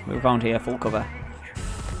 Tyrion, move around here, full cover.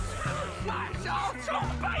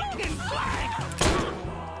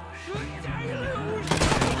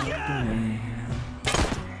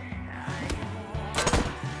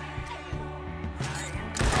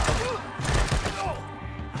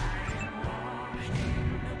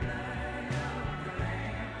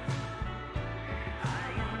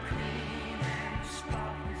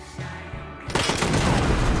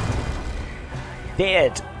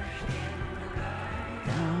 Dead.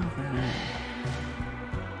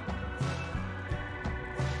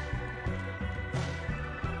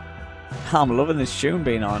 I'm loving this tune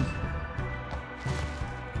being on.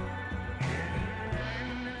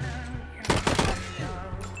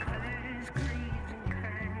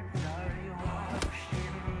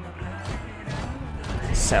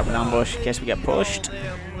 Set up an ambush in case we get pushed.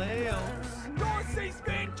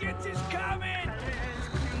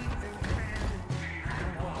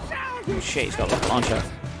 Oh shit, he's got a rocket launcher.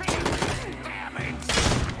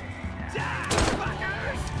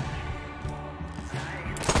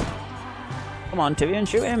 Come on, Tyrion,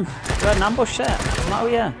 shoot him. You had an ambush set. What's the matter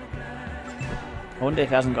with you? I wonder if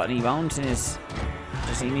he hasn't got any rounds in his...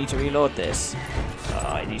 Does he need to reload this?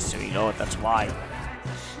 Oh, he needs to reload, that's why.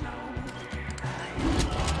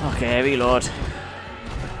 Okay, reload.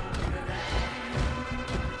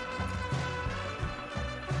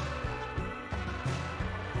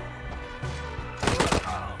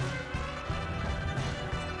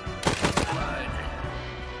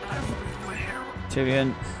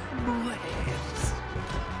 Tyrion.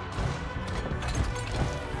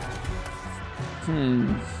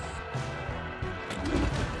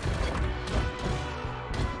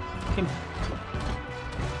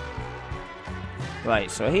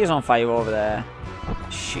 Right, so he's on fire over there.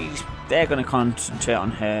 They're going to concentrate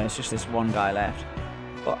on her. It's just this one guy left.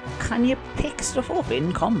 But can you pick stuff up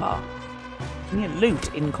in combat? Can you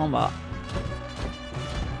loot in combat?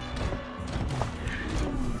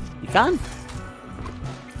 You can.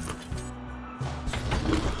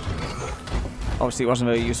 Obviously it wasn't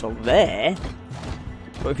very useful there.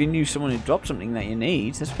 But if you knew someone who dropped something that you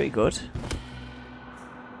need, that's pretty good.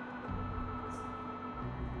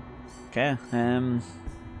 Okay,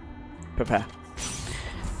 prepare.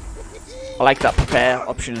 I like that prepare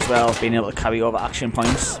option as well, being able to carry over action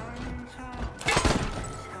points.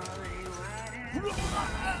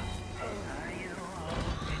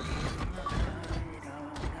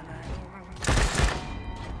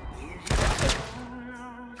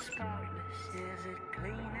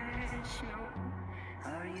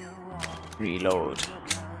 Reload.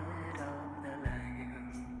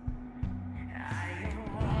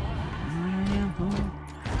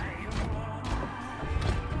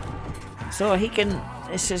 So he can,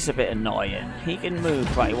 this is a bit annoying, he can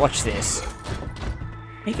move, right, watch this.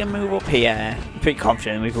 He can move up here, I'm pretty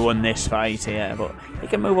confident we've won this fight here, but he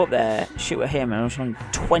can move up there, shoot at him, and I'm on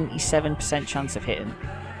 27% chance of hitting.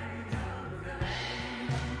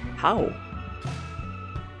 How?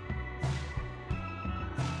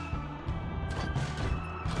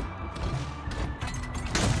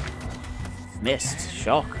 Missed.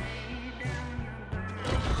 Shock.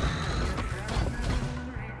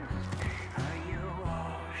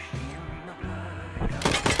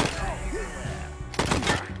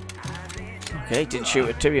 Okay, didn't shoot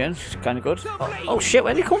at Tyrion. Kind of good. Oh shit,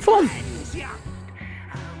 where did he come from?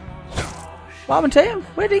 What happened to him?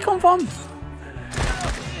 Where did he come from?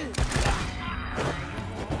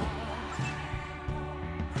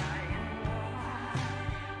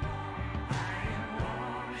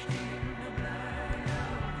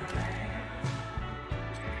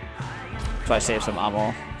 Try to save some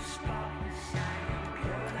ammo.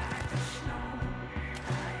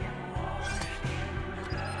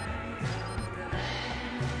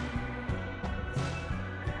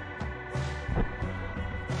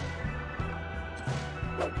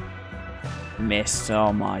 Missed.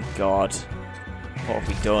 Oh my god. What have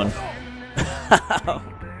we done?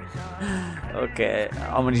 Okay,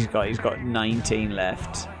 how many he's got? He's got 19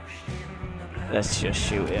 left. Let's just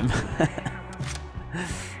shoot him.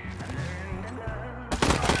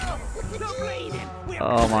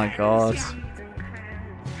 Oh my god.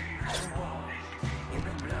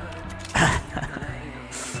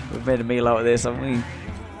 We've made a meal out of this, haven't we?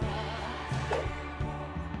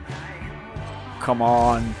 Come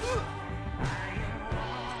on.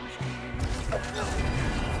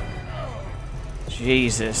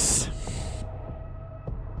 Jesus.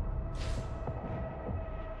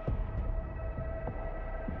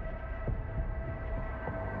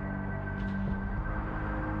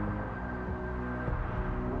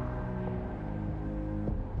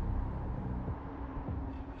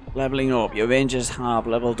 Leveling up. Your rangers have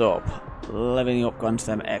leveled up. Leveling up grants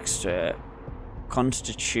them extra.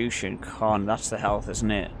 Constitution, con. That's the health,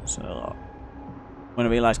 isn't it? So when I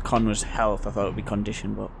realised con was health, I thought it would be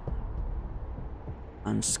condition, but.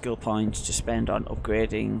 And skill points to spend on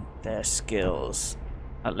upgrading their skills.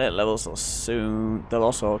 At later levels, they'll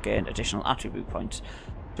also gain additional attribute points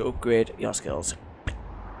to upgrade your skills.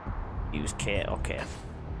 Use K. Okay.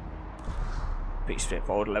 Pretty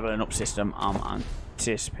straightforward leveling up system. I'm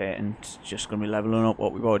anticipating it's just going to be leveling up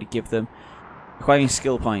what we've already give them. Acquiring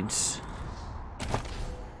skill points.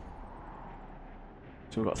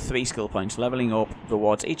 So we've got 3 skill points. Leveling up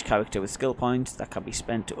rewards each character with skill points that can be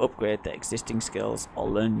spent to upgrade their existing skills or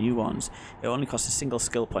learn new ones. It only costs a single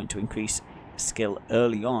skill point to increase a skill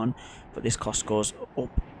early on, but this cost goes up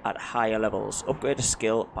at higher levels. Upgrade a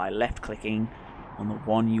skill by left clicking on the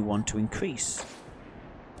one you want to increase.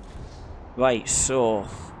 Right, so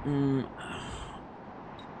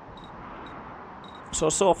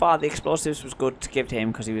so far the explosives was good to give to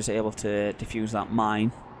him because he was able to defuse that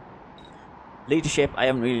mine. Leadership, I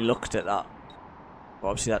haven't really looked at that. But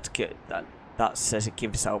obviously that says it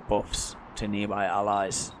gives out buffs to nearby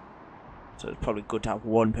allies. So it's probably good to have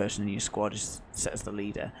one person in your squad set as the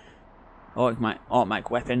leader. Automatic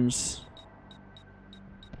weapons.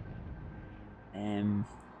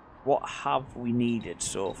 What have we needed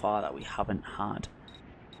so far that we haven't had?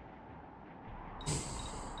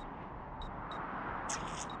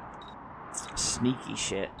 Sneaky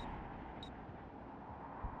shit.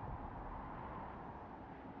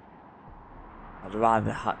 I'd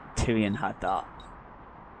rather Tyrion had that.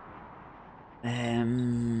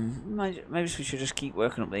 Maybe we should just keep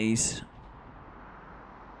working up these.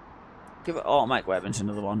 Give it automatic weapons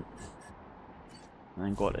another one. And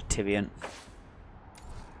then go to Tyrion.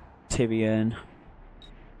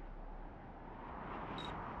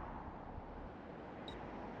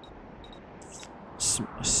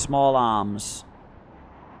 Small arms.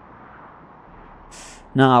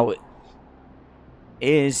 Now,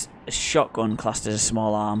 is a shotgun classed as a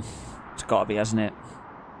small arm? It's got to be, hasn't it?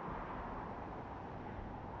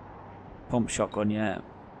 Pump shotgun, yeah.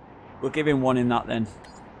 We'll give him one in that then,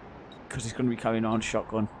 because he's going to be carrying on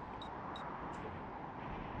shotgun.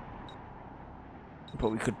 but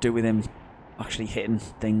we could do with him actually hitting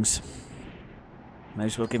things. Might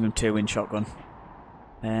as well give him 2 in shotgun.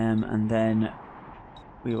 And then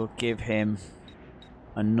we will give him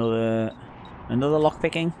another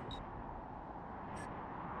lockpicking.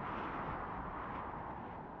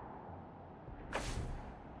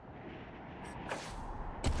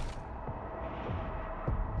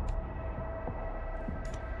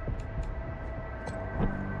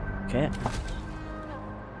 Okay.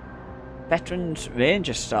 Veterans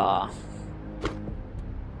Ranger Star.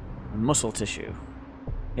 Muscle tissue.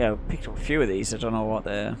 Yeah, we picked up a few of these. I don't know what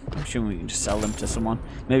they're. I'm assuming we can just sell them to someone.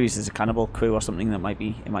 Maybe there's a cannibal crew or something that might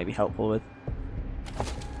be helpful with.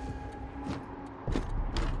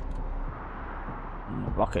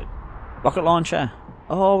 Rocket launcher.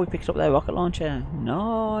 Oh, we picked up their rocket launcher.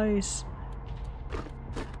 Nice.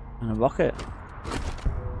 And a rocket.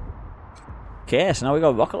 Okay, so now we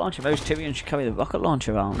got a rocket launcher. Maybe Tyrion should carry the rocket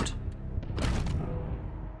launcher around.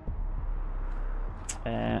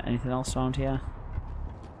 Anything else around here?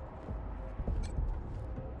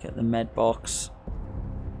 Get the med box.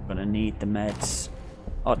 We're gonna need the meds.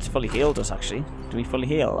 Oh, it's fully healed us actually. Do we fully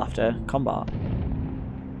heal after combat?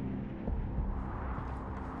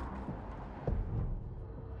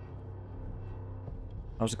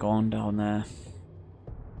 How's it going down there?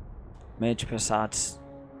 Major Prasad's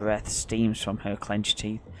breath steams from her clenched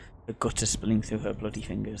teeth. Her guts are spilling through her bloody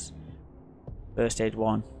fingers. First aid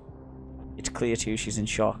 1. It's clear to you she's in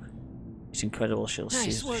shock. It's incredible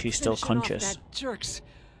she's still conscious. That jerk's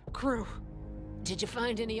crew. Did you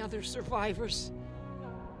find any other survivors?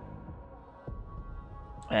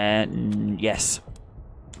 Yes.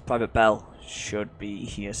 Private Bell should be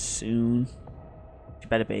here soon. She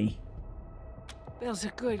better be. Bell's a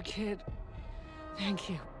good kid. Thank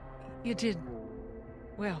you. You did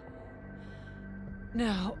well.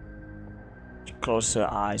 Now. She closes her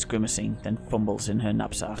eyes, grimacing, then fumbles in her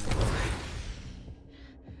knapsack.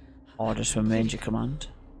 Orders from Ranger Command.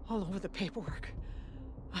 All over the paperwork.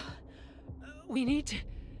 We need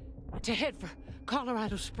to head for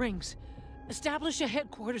Colorado Springs. Establish a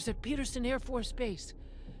headquarters at Peterson Air Force Base.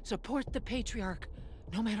 Support the Patriarch,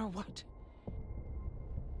 no matter what.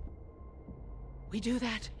 We do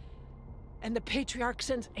that, and the Patriarch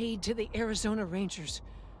sends aid to the Arizona Rangers.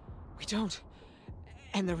 We don't,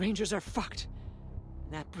 and the Rangers are fucked.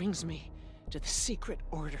 And that brings me to the secret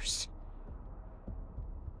orders.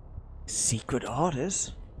 Secret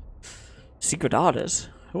orders? Secret orders?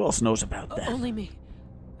 Who else knows about that? Only me.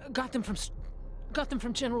 Got them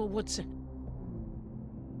from General Woodson.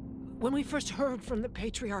 When we first heard from the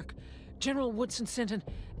Patriarch, General Woodson sent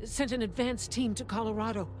an advance team to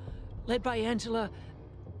Colorado, led by Angela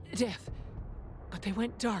Death. But they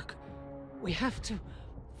went dark. We have to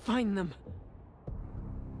find them.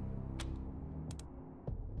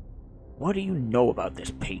 What do you know about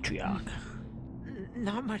this Patriarch?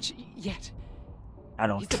 Not much yet. I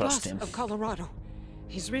don't trust him. him. He's the boss of Colorado.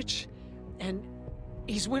 He's rich, and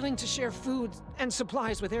he's willing to share food and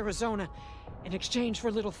supplies with Arizona in exchange for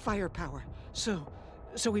a little firepower. So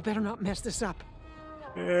we better not mess this up.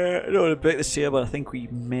 I don't want to break this here, but I think we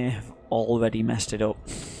may have already messed it up.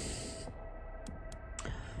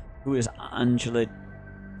 Who is Angela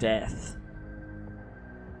Death?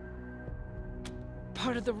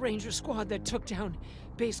 Part of the Ranger squad that took down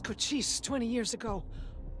Base Cochise 20 years ago.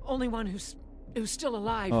 Only one who's still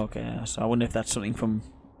alive. Okay, so I wonder if that's something from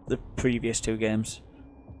the previous 2 games.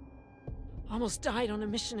 Almost died on a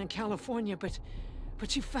mission in California, but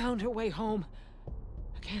she found her way home.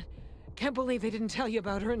 I can't believe they didn't tell you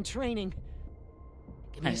about her in training.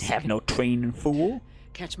 Give me I a have second. no training, fool.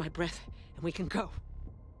 Catch my breath, and we can go.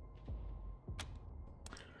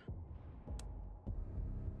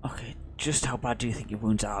 Okay, just how bad do you think your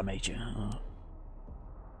wounds are, Major?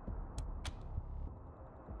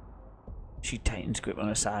 She tightens grip on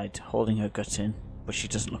her side, holding her guts in, but she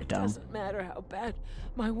doesn't look down. It doesn't matter how bad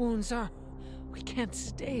my wounds are. We can't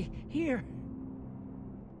stay here.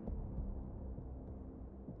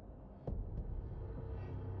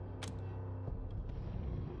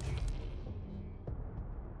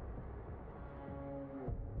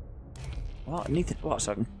 What? What?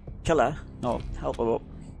 So I can kill her? No, help her up.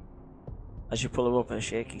 As you pull her up, her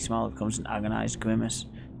shaky smile becomes an agonized grimace.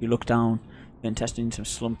 You look down, your intestines have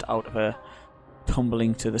slumped out of her,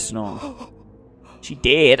 tumbling to the snow. She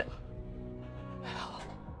did.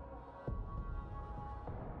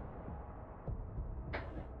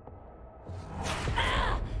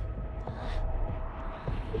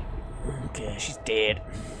 Okay, she's dead.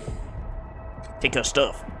 Take her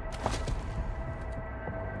stuff.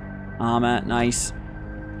 Armor, nice.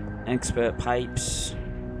 Expert pipes.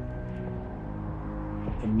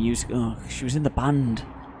 music. Oh, she was in the band.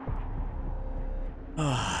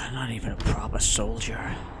 Oh, not even a proper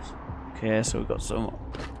soldier. Okay, so we've got some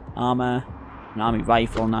armor, an army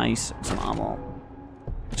rifle, nice, some ammo.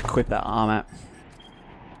 Let's equip that armor.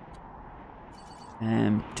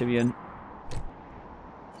 Tyrion.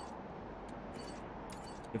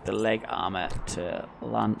 Give the leg armor to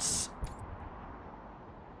Lance.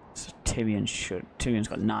 So Tyrion's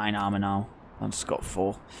got 9 armor now. Lance's got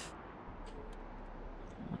 4.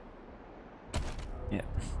 Yeah.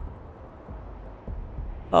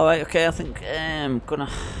 Alright, okay, I think I'm gonna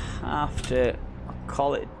have to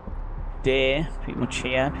call it a day pretty much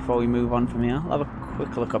here before we move on from here. I'll have a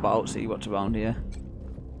quick look about, see what's around here.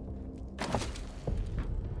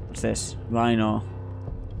 What's this? Rhino.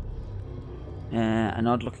 An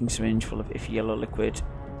odd looking syringe full of iffy yellow liquid.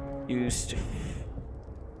 Used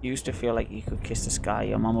to feel like you could kiss the sky.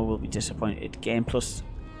 Your mama will be disappointed. Game plus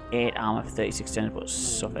 8 armor for 36 turns, but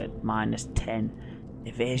suffered minus 10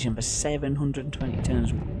 evasion for 720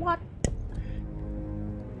 turns. What?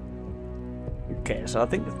 Okay, so I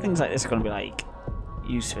think things like this are going to be like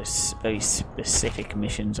used for very specific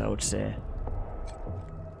missions, I would say.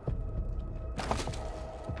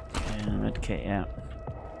 Medkit, yeah.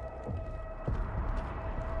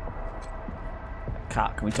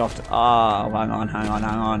 Cat, can we talk to... Oh, hang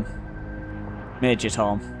on. Major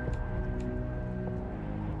Tom.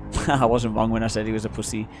 I wasn't wrong when I said he was a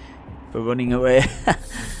pussy for running away.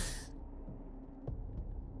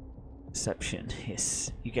 Deception.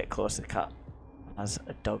 Yes. You get close to the cat as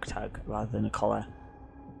a dog tag rather than a collar,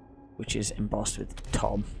 which is embossed with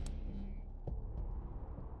Tom.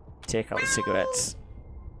 Take out the cigarettes.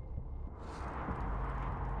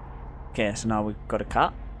 Okay, so now we've got a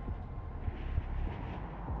cat.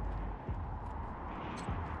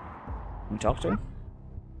 Can we talk to him?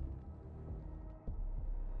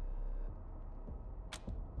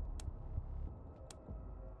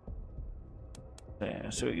 Yeah,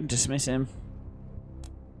 so we can dismiss him.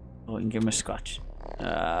 Or we can give him a scratch.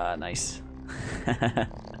 Ah, nice.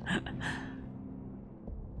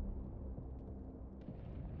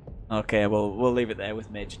 Okay, well, we'll leave it there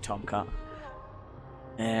with Major Tomcat.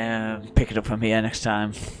 Pick it up from here next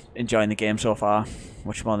time. Enjoying the game so far.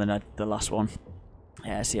 Much more than the last one.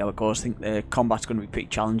 See how it goes. I think the combat's going to be pretty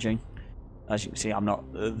challenging. As you can see, I'm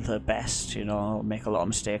not the best, you know, I'll make a lot of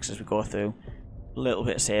mistakes as we go through. A little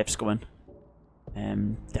bit of saves coming.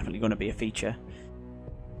 Definitely going to be a feature.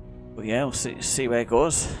 But yeah, we'll see where it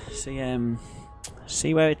goes.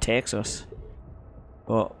 See where it takes us.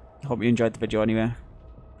 But hope you enjoyed the video anyway.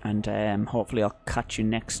 And hopefully I'll catch you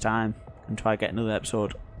next time and try get another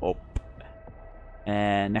episode up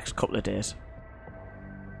next couple of days.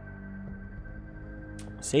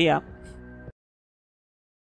 See ya.